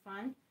that be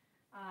fun?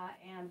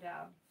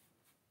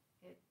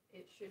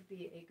 It should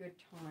be a good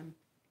time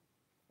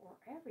for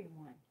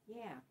everyone.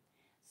 Yeah.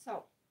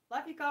 So,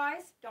 love you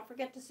guys. Don't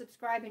forget to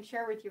subscribe and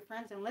share with your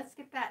friends. And let's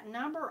get that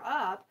number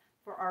up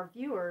for our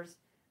viewers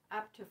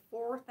up to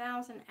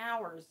 4,000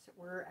 hours.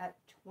 We're at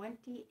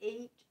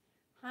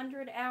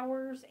 2,800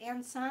 hours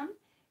and some.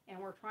 And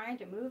we're trying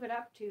to move it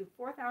up to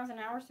 4,000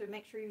 hours, so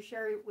make sure you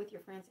share it with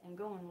your friends and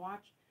go and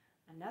watch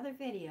another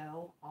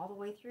video all the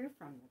way through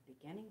from the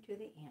beginning to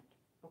the end.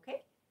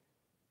 Okay?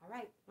 All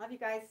right. Love you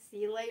guys. See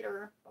you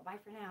later. Bye-bye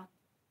for now.